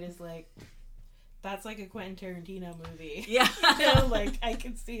imagining it as like, that's like a Quentin Tarantino movie. Yeah. You know, like, I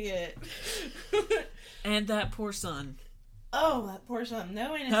can see it. And that poor son. Oh, that poor son.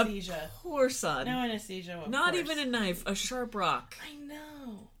 No anesthesia. That poor son. No anesthesia. Not even a knife. A sharp rock. I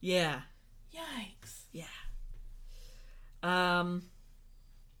know. Yeah. Yikes. Yeah.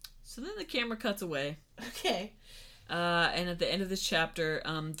 So then the camera cuts away. Okay. And at the end of this chapter,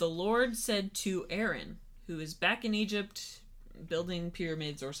 the Lord said to Aaron, who is back in Egypt building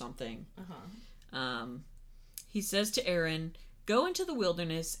pyramids or something. He says to Aaron, "Go into the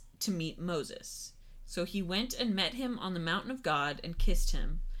wilderness to meet Moses." So he went and met him on the mountain of God and kissed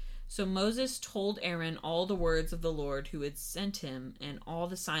him. So Moses told Aaron all the words of the Lord who had sent him and all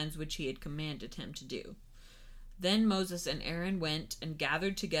the signs which he had commanded him to do. Then Moses and Aaron went and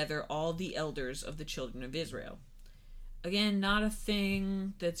gathered together all the elders of the children of Israel. Again, not a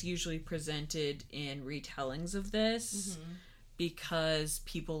thing that's usually presented in retellings of this, because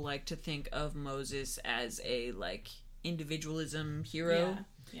people like to think of Moses as a, like, individualism hero.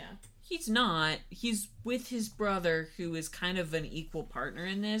 Yeah. He's not. He's with his brother, who is kind of an equal partner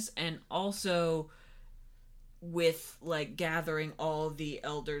in this, and also with, like, gathering all the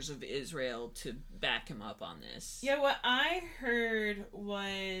elders of Israel to back him up on this. Yeah, what I heard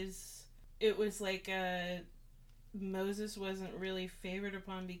was it was like Moses wasn't really favored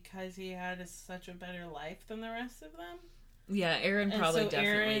upon because he had such a better life than the rest of them. Yeah, Aaron probably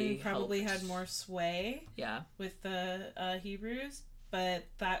Aaron probably had more sway. Yeah. With the Hebrews, but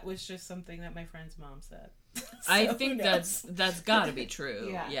that was just something that my friend's mom said. So I think that's got to be true.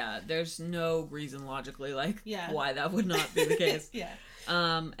 Yeah. There's no reason logically why that would not be the case. Yeah.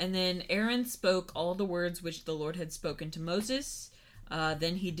 And then Aaron spoke all the words which the Lord had spoken to Moses.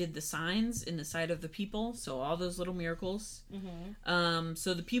 Then he did the signs in the sight of the people, so all those little miracles.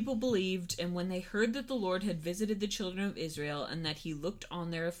 So the people believed, and when they heard that the Lord had visited the children of Israel and that he looked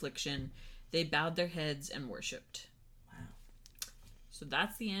on their affliction, they bowed their heads and worshipped. Wow. So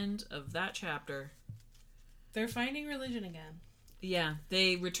that's the end of that chapter. They're finding religion again. Yeah,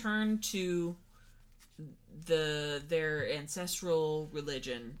 they return to their ancestral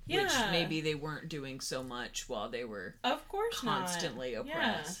religion, which maybe they weren't doing so much while they were constantly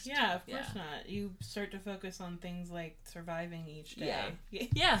oppressed. Yeah, of course not. You start to focus on things like surviving each day.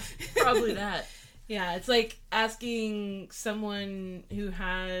 Yeah, probably that. Yeah, it's like asking someone who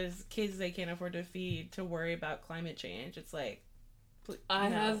has kids they can't afford to feed to worry about climate change. It's like, I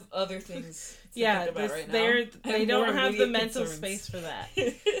have other things to think about right now. They don't have the mental space for that.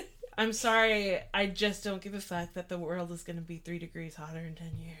 I'm sorry, I just don't give a fuck that the world is going to be 3 degrees hotter in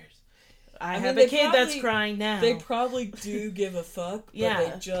 10 years. I mean, have they a kid that's probably- crying now. They probably do give a fuck, but Yeah.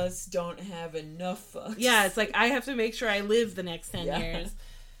 they just don't have enough fucks. Yeah, it's like I have to make sure I live the next 10 Yeah. years.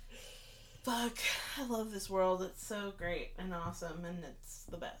 Fuck, I love this world. It's so great and awesome, and it's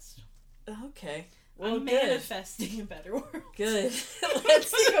the best. Okay. Well, I'm good. manifesting a better world. Good.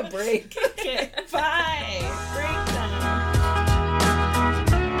 Let's take a break. Okay, bye. Break time.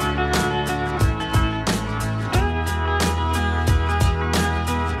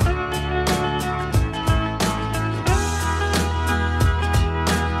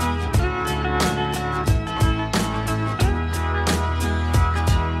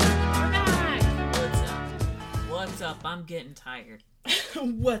 What's up? I'm getting tired.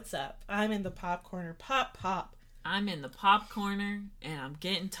 What's up? I'm in the pop corner. Pop, pop. I'm in the pop corner and I'm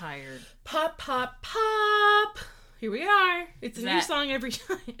getting tired. Pop, pop, pop. Here we are. It's a new That- song every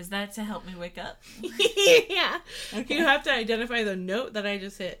time. Is that to help me wake up? Yeah. Okay. You have to identify the note that I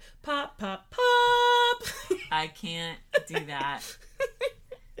just hit. Pop, pop, pop. I can't do that,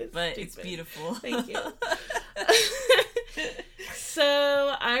 but it's stupid. beautiful. Thank you.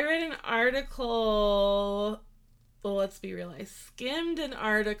 So I read an article. Well, let's be real. I skimmed an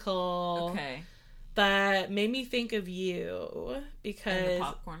article Okay. that made me think of you because In the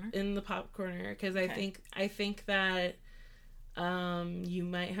pop corner? in the pop corner because Okay. I think that you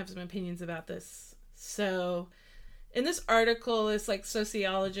might have some opinions about this. So in this article, this like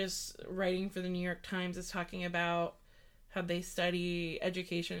sociologist writing for the New York Times is talking about how they study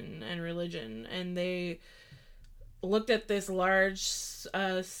education and religion, and they looked at this large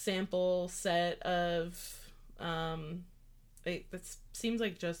sample set of it seems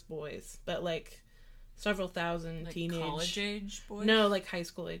like just boys, but like several thousand Like teenage college age boys? no, like high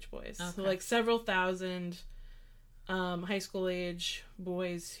school age boys. So Okay. like several thousand high school age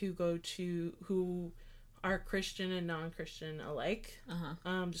boys who are Christian and non-Christian alike.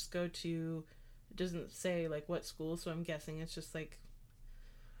 Uh-huh. Just go to, it doesn't say like what school, so I'm guessing it's just like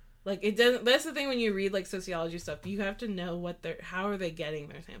it doesn't. That's the thing when you read like sociology stuff, you have to know how are they getting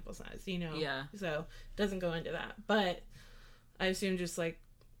their sample size, you know? Yeah. So it doesn't go into that, but I assume just like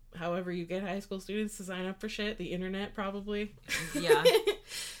however you get high school students to sign up for shit, the internet probably. Yeah.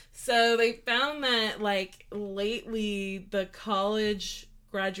 So they found that like lately the college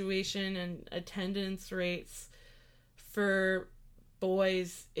graduation and attendance rates for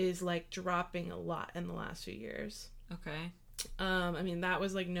boys is like dropping a lot in the last few years. Okay. I mean, that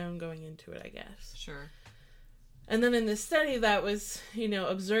was like known going into it, I guess. Sure. And then in this study that was,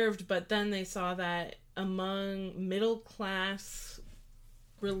 observed, but then they saw that among middle class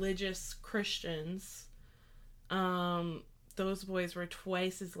religious Christians, those boys were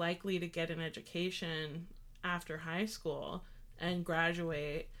twice as likely to get an education after high school and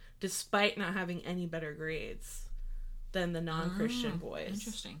graduate despite not having any better grades than the non-Christian boys.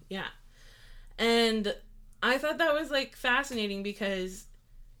 Interesting. Yeah. And I thought that was like fascinating because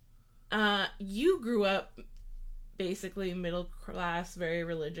you grew up basically middle class, very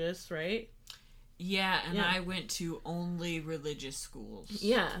religious, right? Yeah, and Yeah. I went to only religious schools.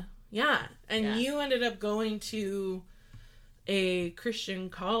 Yeah. Yeah. And Yeah. you ended up going to a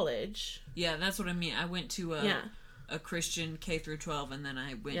Christian college. Yeah, that's what I mean. I went to Yeah. a Christian K through 12, and then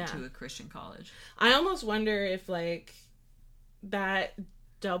I went Yeah. to a Christian college. I almost wonder if like that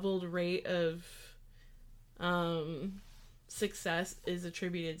doubled rate of success is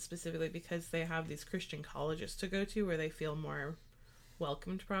attributed specifically because they have these Christian colleges to go to where they feel more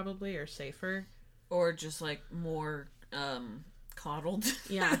welcomed probably or safer. Or just like more coddled.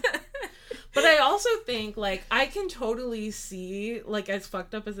 Yeah. But I also think like I can totally see, like as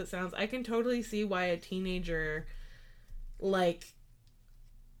fucked up as it sounds, I can totally see why a teenager like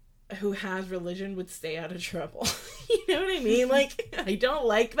who has religion would stay out of trouble. You know what I mean? Like I don't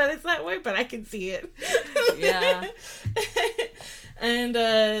like that it's that way, but I can see it. Yeah.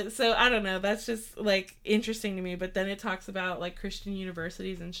 And so I don't know, that's just like interesting to me. But then it talks about like Christian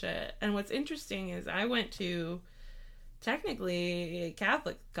universities and shit. And what's interesting is I went to technically a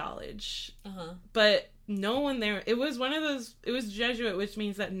Catholic college, Uh-huh. but no one there, it was one of those, it was Jesuit, which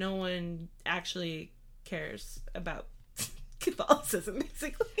means that no one actually cares about Catholicism,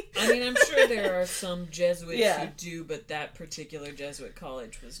 basically. I mean, I'm sure there are some Jesuits Yeah. who do, but that particular Jesuit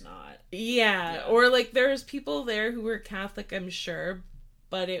college was not. Yeah, or like there's people there who were Catholic, I'm sure,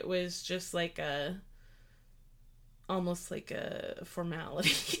 but it was just like almost like a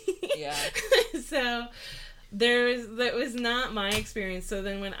formality. Yeah. So that was not my experience. So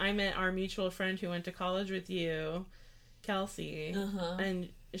then when I met our mutual friend who went to college with you, Kelsey, Uh-huh. and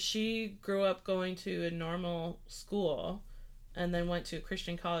she grew up going to a normal school and then went to a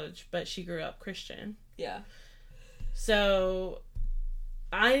Christian college, but she grew up Christian. Yeah. So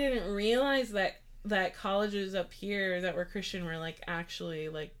I didn't realize that colleges up here that were Christian were like actually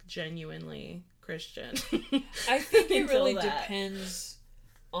like genuinely Christian. I think it really depends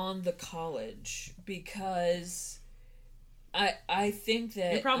on the college, because I think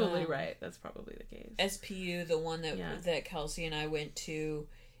that you're probably right. That's probably the case. SPU, the one that Kelsey and I went to,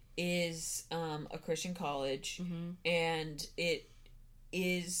 is a Christian college, and it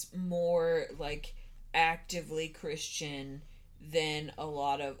is more like actively Christian than a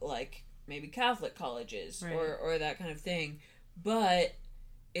lot of like maybe Catholic colleges, right, or that kind of thing. But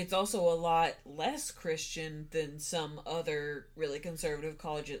it's also a lot less Christian than some other really conservative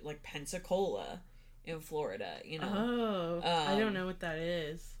colleges, like Pensacola in Florida, you know. Oh, I don't know what that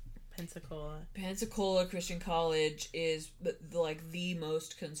is. Pensacola Christian College is like the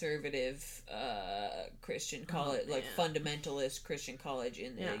most conservative Christian college, like fundamentalist Christian college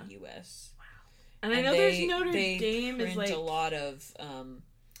in the U.S. Wow. And I know there's Notre Dame is like a lot of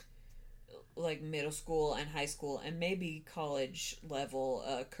like middle school and high school and maybe college level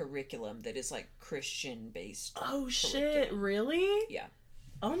curriculum that is like Christian based. Oh shit! Really? Yeah.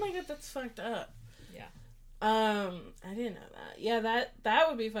 Oh my god, that's fucked up. Yeah. I didn't know that. Yeah, that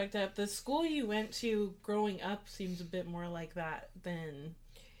would be fucked up. The school you went to growing up seems a bit more like that than.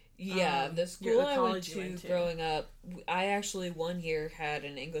 Yeah, the school I went to growing up, I actually one year had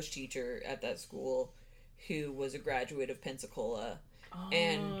an English teacher at that school who was a graduate of Pensacola,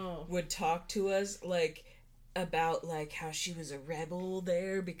 and would talk to us like about like how she was a rebel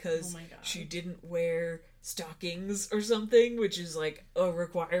there because she didn't wear stockings or something, which is like a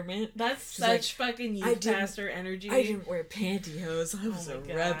requirement. That's such like, fucking youth pastor energy. I didn't wear pantyhose. I was a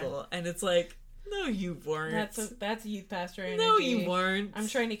rebel, and it's like, no, you weren't. That's youth pastor energy. No, you weren't. I'm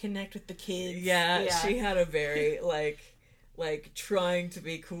trying to connect with the kids. Yeah. She had a very like trying to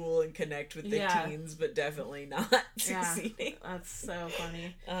be cool and connect with the teens, but definitely not succeeding. That's so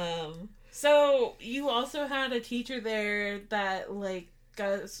funny. So you also had a teacher there that like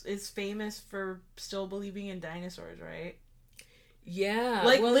is famous for still believing in dinosaurs, right? Yeah,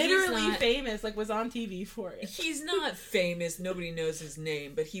 like literally famous, like was on TV for it. He's not famous. Nobody knows his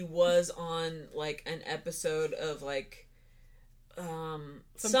name, but he was on like an episode of like some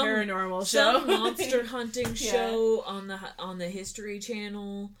paranormal show, some monster hunting show on the History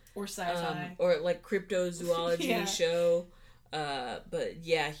Channel or sci-fi or like cryptozoology show. But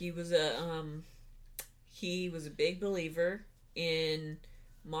yeah, he was a big believer in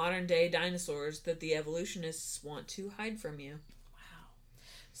modern day dinosaurs that the evolutionists want to hide from you. Wow.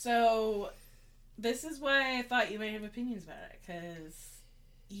 So this is why I thought you might have opinions about it, because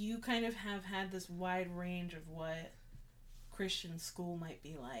you kind of have had this wide range of what Christian school might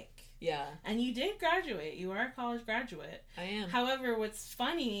be like. Yeah. And you did graduate. You are a college graduate. I am. However, what's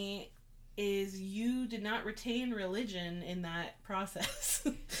funny is you did not retain religion in that process.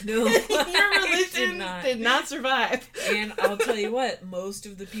 No. Your religion did not survive. And I'll tell you what, most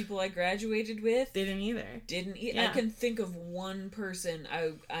of the people I graduated with didn't either. I can think of one person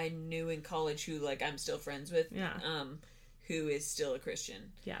I knew in college who like I'm still friends with. Yeah. Who is still a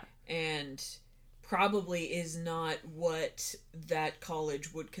Christian. Yeah. And probably is not what that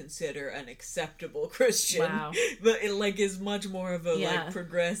college would consider an acceptable Christian. Wow. But it like is much more of a like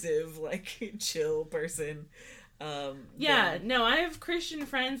progressive, like chill person. No, I have Christian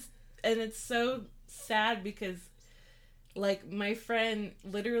friends, and it's so sad because like my friend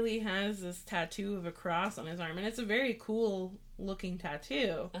literally has this tattoo of a cross on his arm, and it's a very cool looking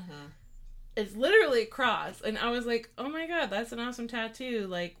tattoo. It's literally a cross. And I was like, oh my god, that's an awesome tattoo.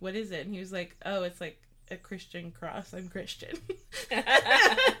 Like, what is it? And he was like, oh, it's like a Christian cross. I'm Christian.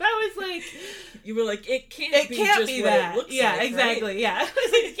 I was like... You were like, it can't be just what that. It looks yeah, like, exactly. Right? Yeah. I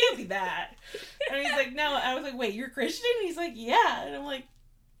was like, it can't be that. And he's like, no. I was like, wait, you're Christian? And he's like, yeah. And I'm like,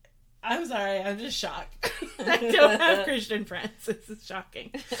 I'm sorry. I'm just shocked. I don't have Christian friends. This is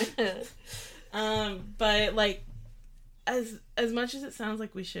shocking. But like, as much as it sounds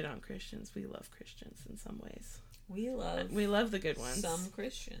like we shit on Christians, we love Christians in some ways. We love the good ones. Some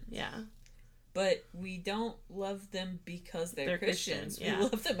Christians. Yeah. But we don't love them because they're Christians. Yeah. We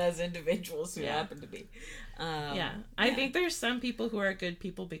love them as individuals who happen to be. I think there's some people who are good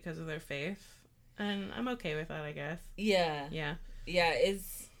people because of their faith. And I'm okay with that, I guess. Yeah. Yeah. Yeah,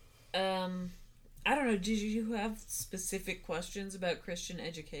 it's... I don't know, did you have specific questions about Christian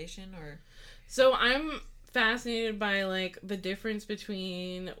education, or... So I'm fascinated by like the difference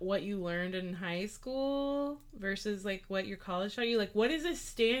between what you learned in high school versus like what your college taught you. Like, what does a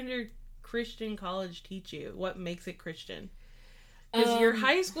standard Christian college teach you? What makes it Christian? Because your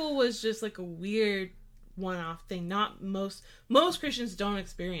high school was just like a weird one-off thing. Not most Christians don't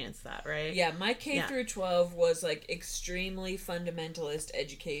experience that, right? Yeah, my K through 12 was like extremely fundamentalist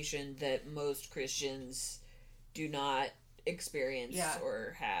education that most Christians do not experience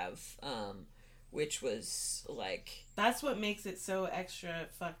or have, which was like... That's what makes it so extra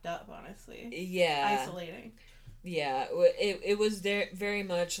fucked up, honestly. Yeah. Isolating. Yeah, it was there very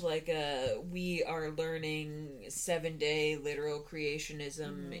much like we are learning 7-day literal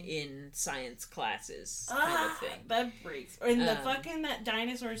creationism in science classes kind of thing. That breaks. And the fucking that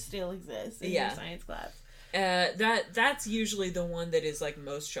dinosaurs still exist in your science class. That's usually the one that is like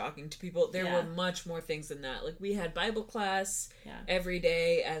most shocking to people. There were much more things than that. Like we had Bible class every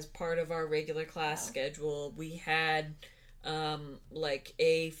day as part of our regular class schedule. We had like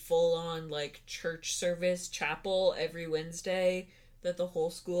a full-on like church service chapel every Wednesday that the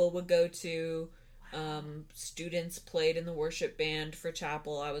whole school would go to. Students played in the worship band for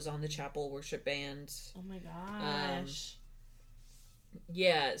chapel. I was on the chapel worship band. Oh my gosh.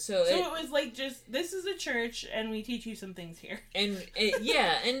 Yeah, so it was like just, this is a church and we teach you some things here. And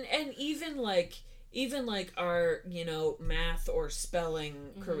and even like our, you know, math or spelling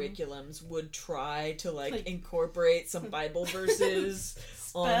curriculums would try to like incorporate some Bible verses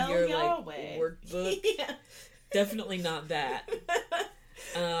on your like workbook. Definitely not that.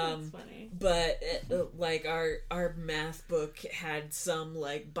 That's funny. But like our math book had some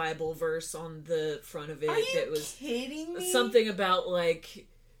like Bible verse on the front of it. Are you that was kidding me? Something about like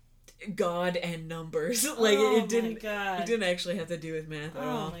God and numbers. Like it didn't actually have to do with math at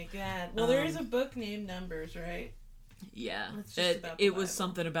all. Oh my god. Well, there is a book named Numbers, right? Yeah. It was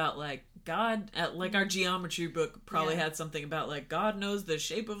something about like God, like our geometry book probably had something about like God knows the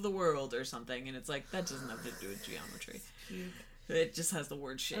shape of the world or something, and it's like that doesn't have to do with geometry. It just has the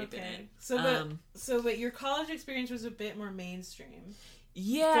word shape in it. So but your college experience was a bit more mainstream.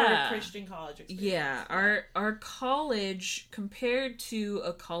 Yeah. For a Christian college experience. Yeah. Our college, compared to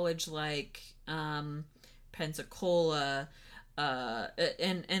a college like Pensacola,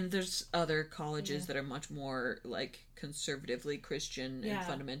 and there's other colleges that are much more like conservatively Christian and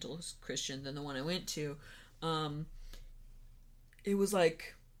fundamentalist Christian than the one I went to. It was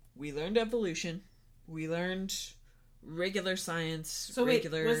like we learned evolution, we learned regular science, so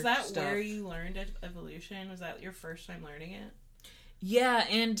regular was that stuff. Where you learned evolution? Was that your first time learning it? Yeah,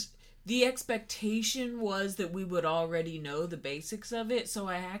 and the expectation was that we would already know the basics of it, so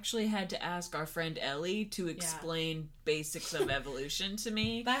I actually had to ask our friend Ellie to explain basics of evolution to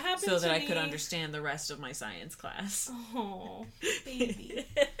me. That happened so that me. I could understand the rest of my science class. Oh, baby.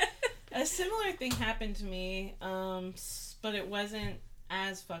 A similar thing happened to me, but it wasn't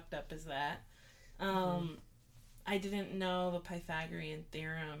as fucked up as that. I didn't know the Pythagorean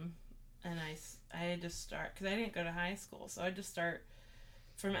theorem, and I had to start, because I didn't go to high school, so I had to start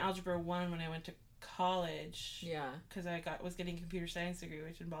from Algebra 1 when I went to college. Yeah. Because I was getting a computer science degree,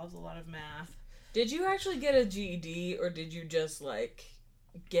 which involves a lot of math. Did you actually get a GED, or did you just, like,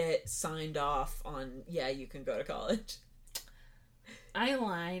 get signed off on, yeah, you can go to college? I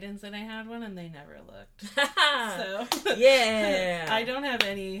lied and said I had one, and they never looked. So yeah, I don't have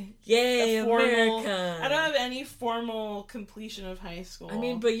any. Yay, America! I don't have any formal completion of high school. I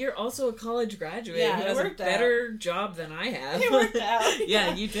mean, but you're also a college graduate who has a better job than I have. It worked out.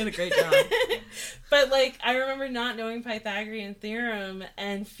 Yeah, you did a great job. But like, I remember not knowing Pythagorean theorem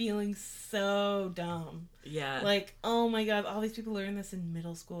and feeling so dumb. Yeah. Like, oh my god, all these people learn this in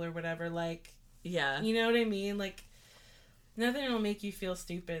middle school or whatever. Like, yeah, you know what I mean? Like. Nothing will make you feel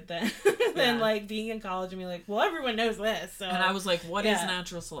stupid than like being in college and be like, well, everyone knows this. So. And I was like, what is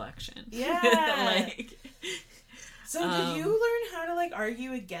natural selection? Yeah. Like, so did you learn how to like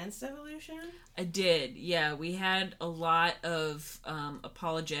argue against evolution? I did. Yeah, we had a lot of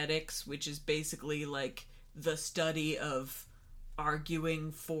apologetics, which is basically like the study of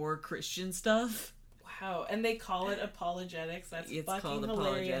arguing for Christian stuff. Wow, and they call it apologetics. It's fucking hilarious.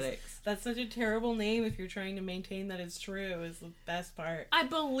 Apologetics. That's such a terrible name if you're trying to maintain that it's true, is the best part. I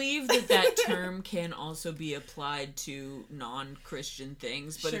believe that term can also be applied to non-Christian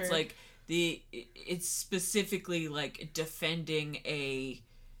things, but it's like it's specifically like defending a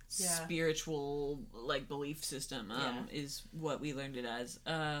spiritual like belief system is what we learned it as.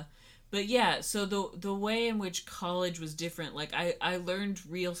 But yeah, so the way in which college was different, like I learned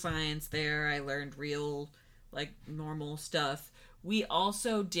real science there, I learned real like normal stuff. We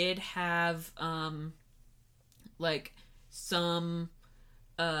also did have like some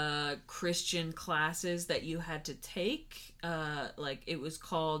Christian classes that you had to take. Like it was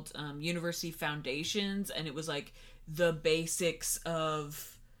called University Foundations, and it was like the basics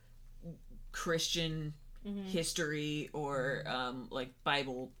of Christian history or like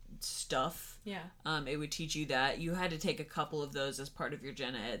Bible stuff. Yeah. It would teach you that. You had to take a couple of those as part of your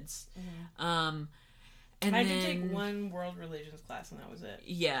gen eds. And I then, did take one world religions class, and that was it.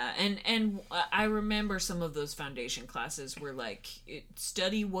 Yeah, and I remember some of those foundation classes were like,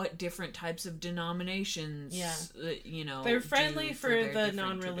 study what different types of denominations, they're friendly for their the different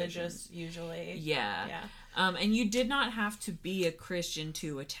non-religious, traditions. usually. Yeah. And you did not have to be a Christian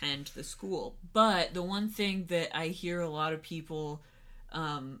to attend the school. But the one thing that I hear a lot of people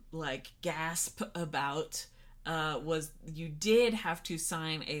like gasp about was you did have to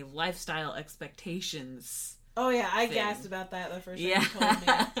sign a lifestyle expectations. Oh yeah, I thing. gasped about that the first time you told me.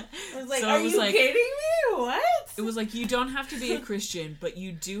 I was like, So are it was you like- kidding me? What? It was like, you don't have to be a Christian, but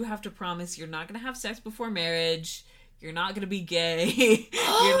you do have to promise you're not going to have sex before marriage. You're not going to be gay.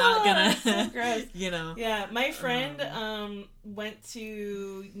 You're not going so gross. to, Yeah, my friend went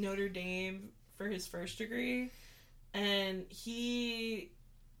to Notre Dame for his first degree, and he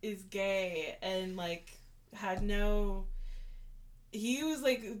is gay and like had been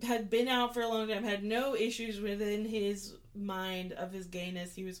out for a long time, had no issues within his mind of his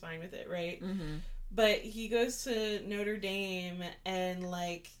gayness. He was fine with it, right? Mm-hmm. But he goes to Notre Dame, and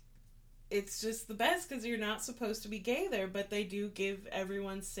like, it's just the best because you're not supposed to be gay there, but they do give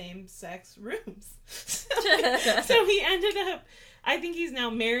everyone same-sex rooms. So he ended up, I think he's now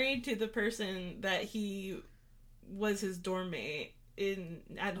married to the person that he was his dorm mate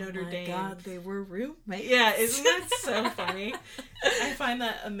at Notre Dame. Oh my God, they were roommates. Yeah, isn't that so funny? I find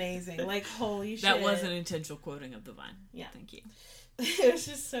that amazing. Like, holy shit. That was an intentional quoting of the Vine. Yeah. Thank you. It was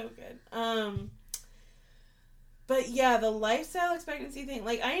just so good. But yeah, the lifestyle expectancy thing,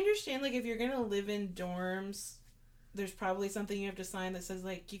 like, I understand, like, if you're gonna live in dorms, there's probably something you have to sign that says,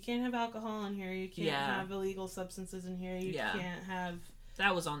 like, you can't have alcohol in here, you can't have illegal substances in here, you can't have...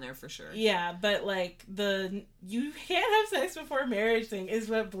 That was on there for sure. Yeah, but, like, you can't have sex before marriage thing is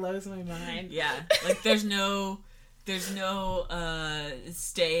what blows my mind. Yeah, like, there's no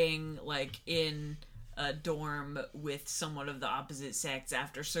staying, like, in a dorm with someone of the opposite sex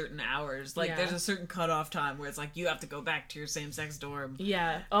after certain hours. Like, there's a certain cutoff time where it's like, you have to go back to your same-sex dorm.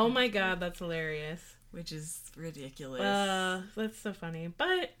 Yeah. Oh my God, that's hilarious. Which is ridiculous. That's so funny.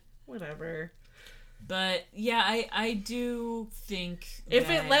 But, whatever. But, yeah, I do think if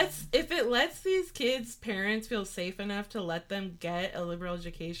that... it lets these kids' parents feel safe enough to let them get a liberal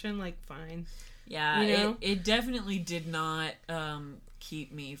education, like, fine. Yeah, you know? it definitely did not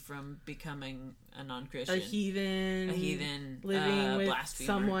keep me from becoming a non-Christian. A heathen. Living with blasphemer.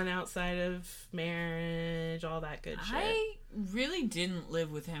 someone outside of marriage, all that good shit. I really didn't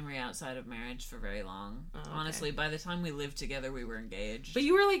live with Henry outside of marriage for very long. Oh, okay. Honestly, by the time we lived together, we were engaged. But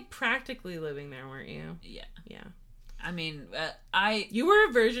you were, like, practically living there, weren't you? Yeah. Yeah. I mean, You were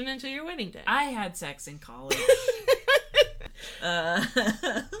a virgin until your wedding day. I had sex in college.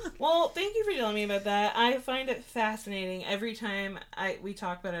 Well, thank you for telling me about that. I find it fascinating. Every time we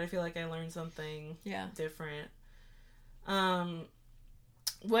talk about it, I feel like I learn something different.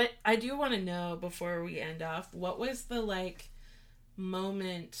 What I do want to know before we end off, what was the, like,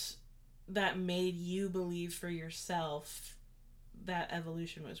 moment that made you believe for yourself that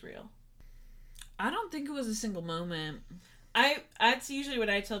evolution was real? I don't think it was a single moment. That's usually what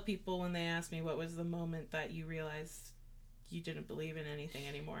I tell people when they ask me what was the moment that you realized you didn't believe in anything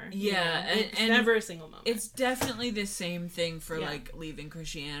anymore. Yeah, it's and never a single moment. It's definitely the same thing for like leaving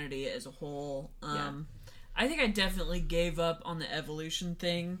Christianity as a whole. I think I definitely gave up on the evolution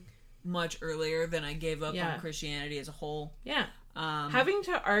thing much earlier than I gave up on Christianity as a whole. Yeah. Having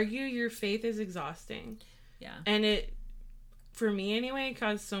to argue your faith is exhausting. Yeah. And it, for me anyway,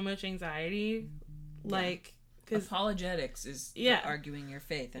 caused so much anxiety. Like, because apologetics is arguing your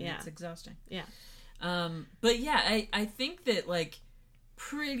faith, and it's exhausting. Yeah. But yeah, I think that, like,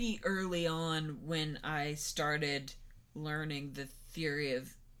 pretty early on when I started learning the theory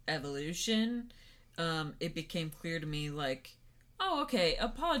of evolution, it became clear to me, like, oh, okay,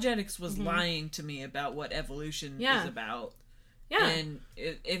 apologetics was lying to me about what evolution is about. Yeah. And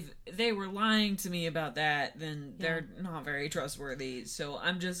if they were lying to me about that, then they're not very trustworthy. So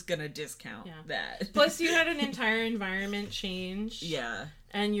I'm just going to discount that. Plus, you had an entire environment change. Yeah.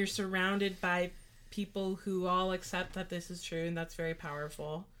 And you're surrounded by people who all accept that this is true, and that's very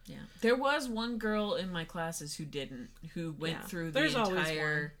powerful. Yeah. There was one girl in my classes who went through the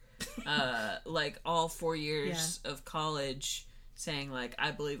entire, like, all 4 years of college saying, like,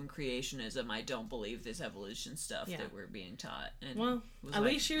 I believe in creationism, I don't believe this evolution stuff that we're being taught. And well, at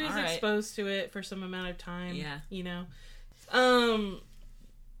least she was exposed to it for some amount of time. Yeah. You know?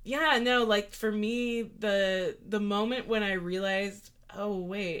 Yeah, no, like, for me, the moment when I realized, oh,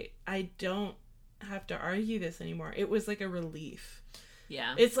 wait, I don't have to argue this anymore. It was like a relief.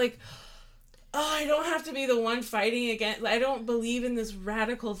 Yeah. It's like, oh, I don't have to be the one fighting against. I don't believe in this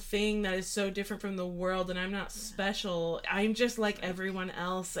radical thing that is so different from the world, and I'm not special. I'm just like everyone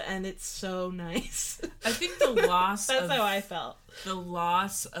else, and it's so nice. I think the loss That's how I felt. The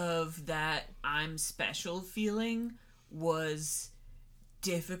loss of that I'm special feeling was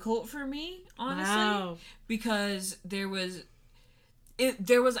difficult for me, honestly. Wow. Because there was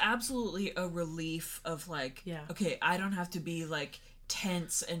absolutely a relief of like, okay, I don't have to be like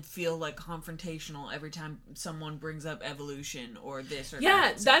tense and feel like confrontational every time someone brings up evolution or this or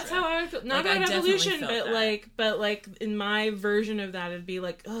that. That's how I would feel. Not like, about evolution, that. but like in my version of that, it'd be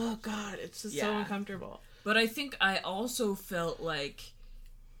like, oh god, it's just so Yeah. uncomfortable. But I think I also felt like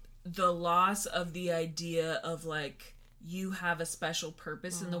the loss of the idea of like, you have a special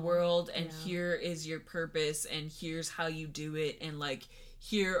purpose in the world, and here is your purpose, and here's how you do it, and like,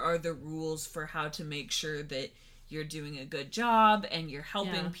 here are the rules for how to make sure that you're doing a good job and you're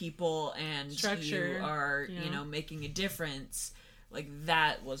helping people and structure, you are, you know, making a difference. Like,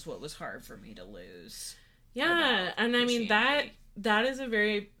 that was what was hard for me to lose. Yeah, and I mean that is a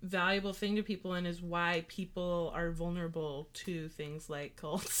very valuable thing to people, and is why people are vulnerable to things like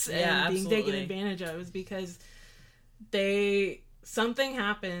cults and being taken advantage of, is because something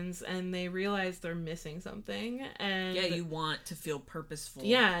happens and they realize they're missing something, and you want to feel purposeful.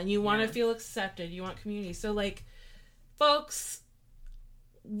 And you want to feel accepted. You want community. So like, folks,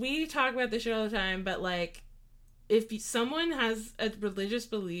 we talk about this shit all the time, but like, if someone has a religious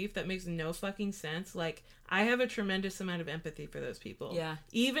belief that makes no fucking sense, like, I have a tremendous amount of empathy for those people. Yeah.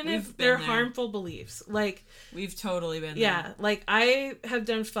 Even if they're harmful beliefs. Like, we've totally been there. Yeah. Like, I have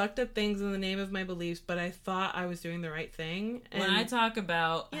done fucked up things in the name of my beliefs, but I thought I was doing the right thing. And when I talk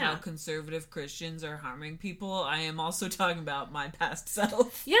about how conservative Christians are harming people, I am also talking about my past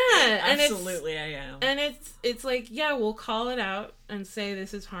self. Yeah. Absolutely, I am. And it's like, yeah, we'll call it out and say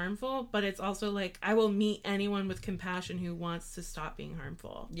this is harmful, but it's also like, I will meet anyone with compassion who wants to stop being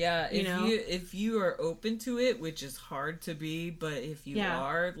harmful. Yeah, if you are open to it, which is hard to be, but if you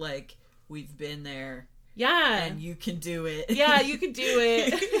are, like, we've been there. Yeah. And you can do it. Yeah, you can do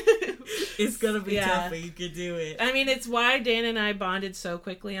it. It's gonna be tough, but you can do it. I mean, it's why Dan and I bonded so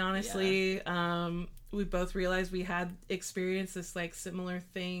quickly, honestly. Yeah. We both realized we had experienced this, like, similar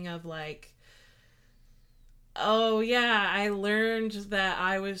thing of, like, oh yeah, I learned that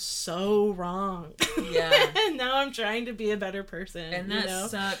I was so wrong. Yeah. And now I'm trying to be a better person. And that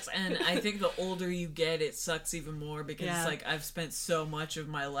sucks. And I think the older you get, it sucks even more, because it's like, I've spent so much of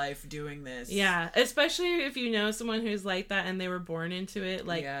my life doing this. Yeah. Especially if you know someone who's like that and they were born into it.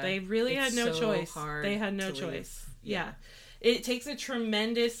 Like, they really had no choice. They had no choice. Yeah. It takes a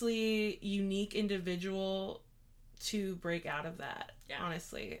tremendously unique individual to break out of that,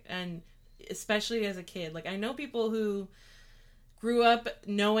 honestly. And especially as a kid. Like, I know people who grew up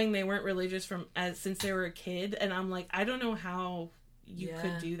knowing they weren't religious since they were a kid, and I'm like, I don't know how you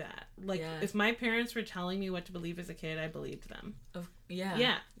could do that. Like, if my parents were telling me what to believe as a kid, I believed them.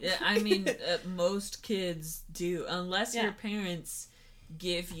 Yeah. I mean, most kids do, unless your parents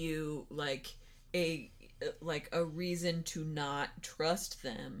give you like a reason to not trust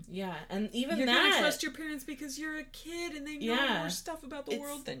them. Yeah, and even you're gonna trust your parents because you're a kid and they know more stuff about the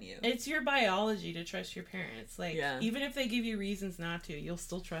world than you. It's your biology to trust your parents. Like, even if they give you reasons not to, you'll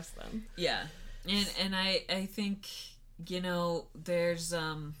still trust them. Yeah, and I think, you know, there's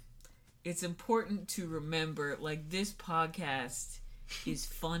it's important to remember, like, this podcast is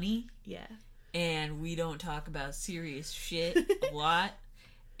funny. Yeah, and we don't talk about serious shit a lot,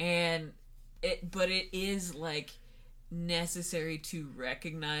 but it is, like, necessary to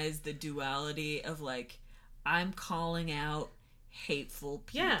recognize the duality of, like, I'm calling out hateful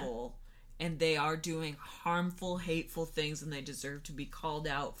people, and they are doing harmful, hateful things, and they deserve to be called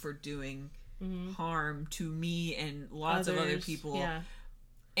out for doing harm to me and lots of other people. Yeah.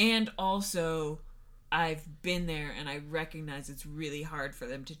 And also, I've been there, and I recognize it's really hard for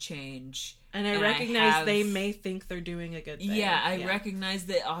them to change. And I recognize they may think they're doing a good thing. Yeah, I recognize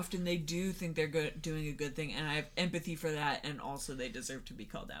that often they do think they're doing a good thing, and I have empathy for that, and also they deserve to be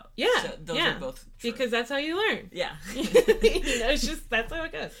called out. Yeah, so those are both true. Because that's how you learn. Yeah. It's just, that's how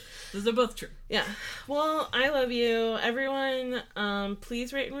it goes. Those are both true. Yeah. Well, I love you. Everyone,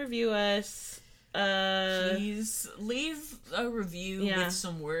 please rate and review us. Please leave a review with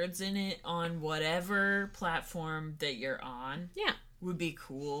some words in it on whatever platform that you're on. Yeah. Would be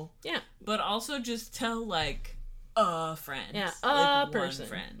cool. Yeah. But also just tell, like, a friend. Yeah, like a person. One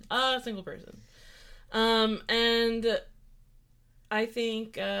friend. A single person. And I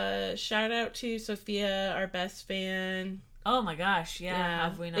think, shout out to Sophia, our best fan. Oh my gosh, yeah.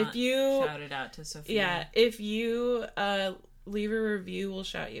 Have we not if you shouted out to Sophia? Yeah, if you leave a review, we'll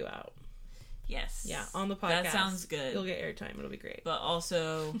shout you out. Yes. Yeah, on the podcast. That sounds good. You'll get airtime. It'll be great. But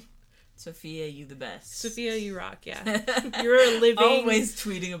also, Sophia, you the best. Sophia, you rock, yeah. You're a living... Always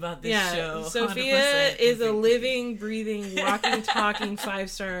tweeting about this show. Sophia is a living, breathing, walking, talking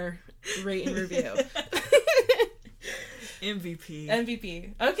 5-star rate and review. MVP.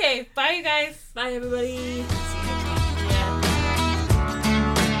 MVP. Okay, bye you guys. Bye everybody. See you.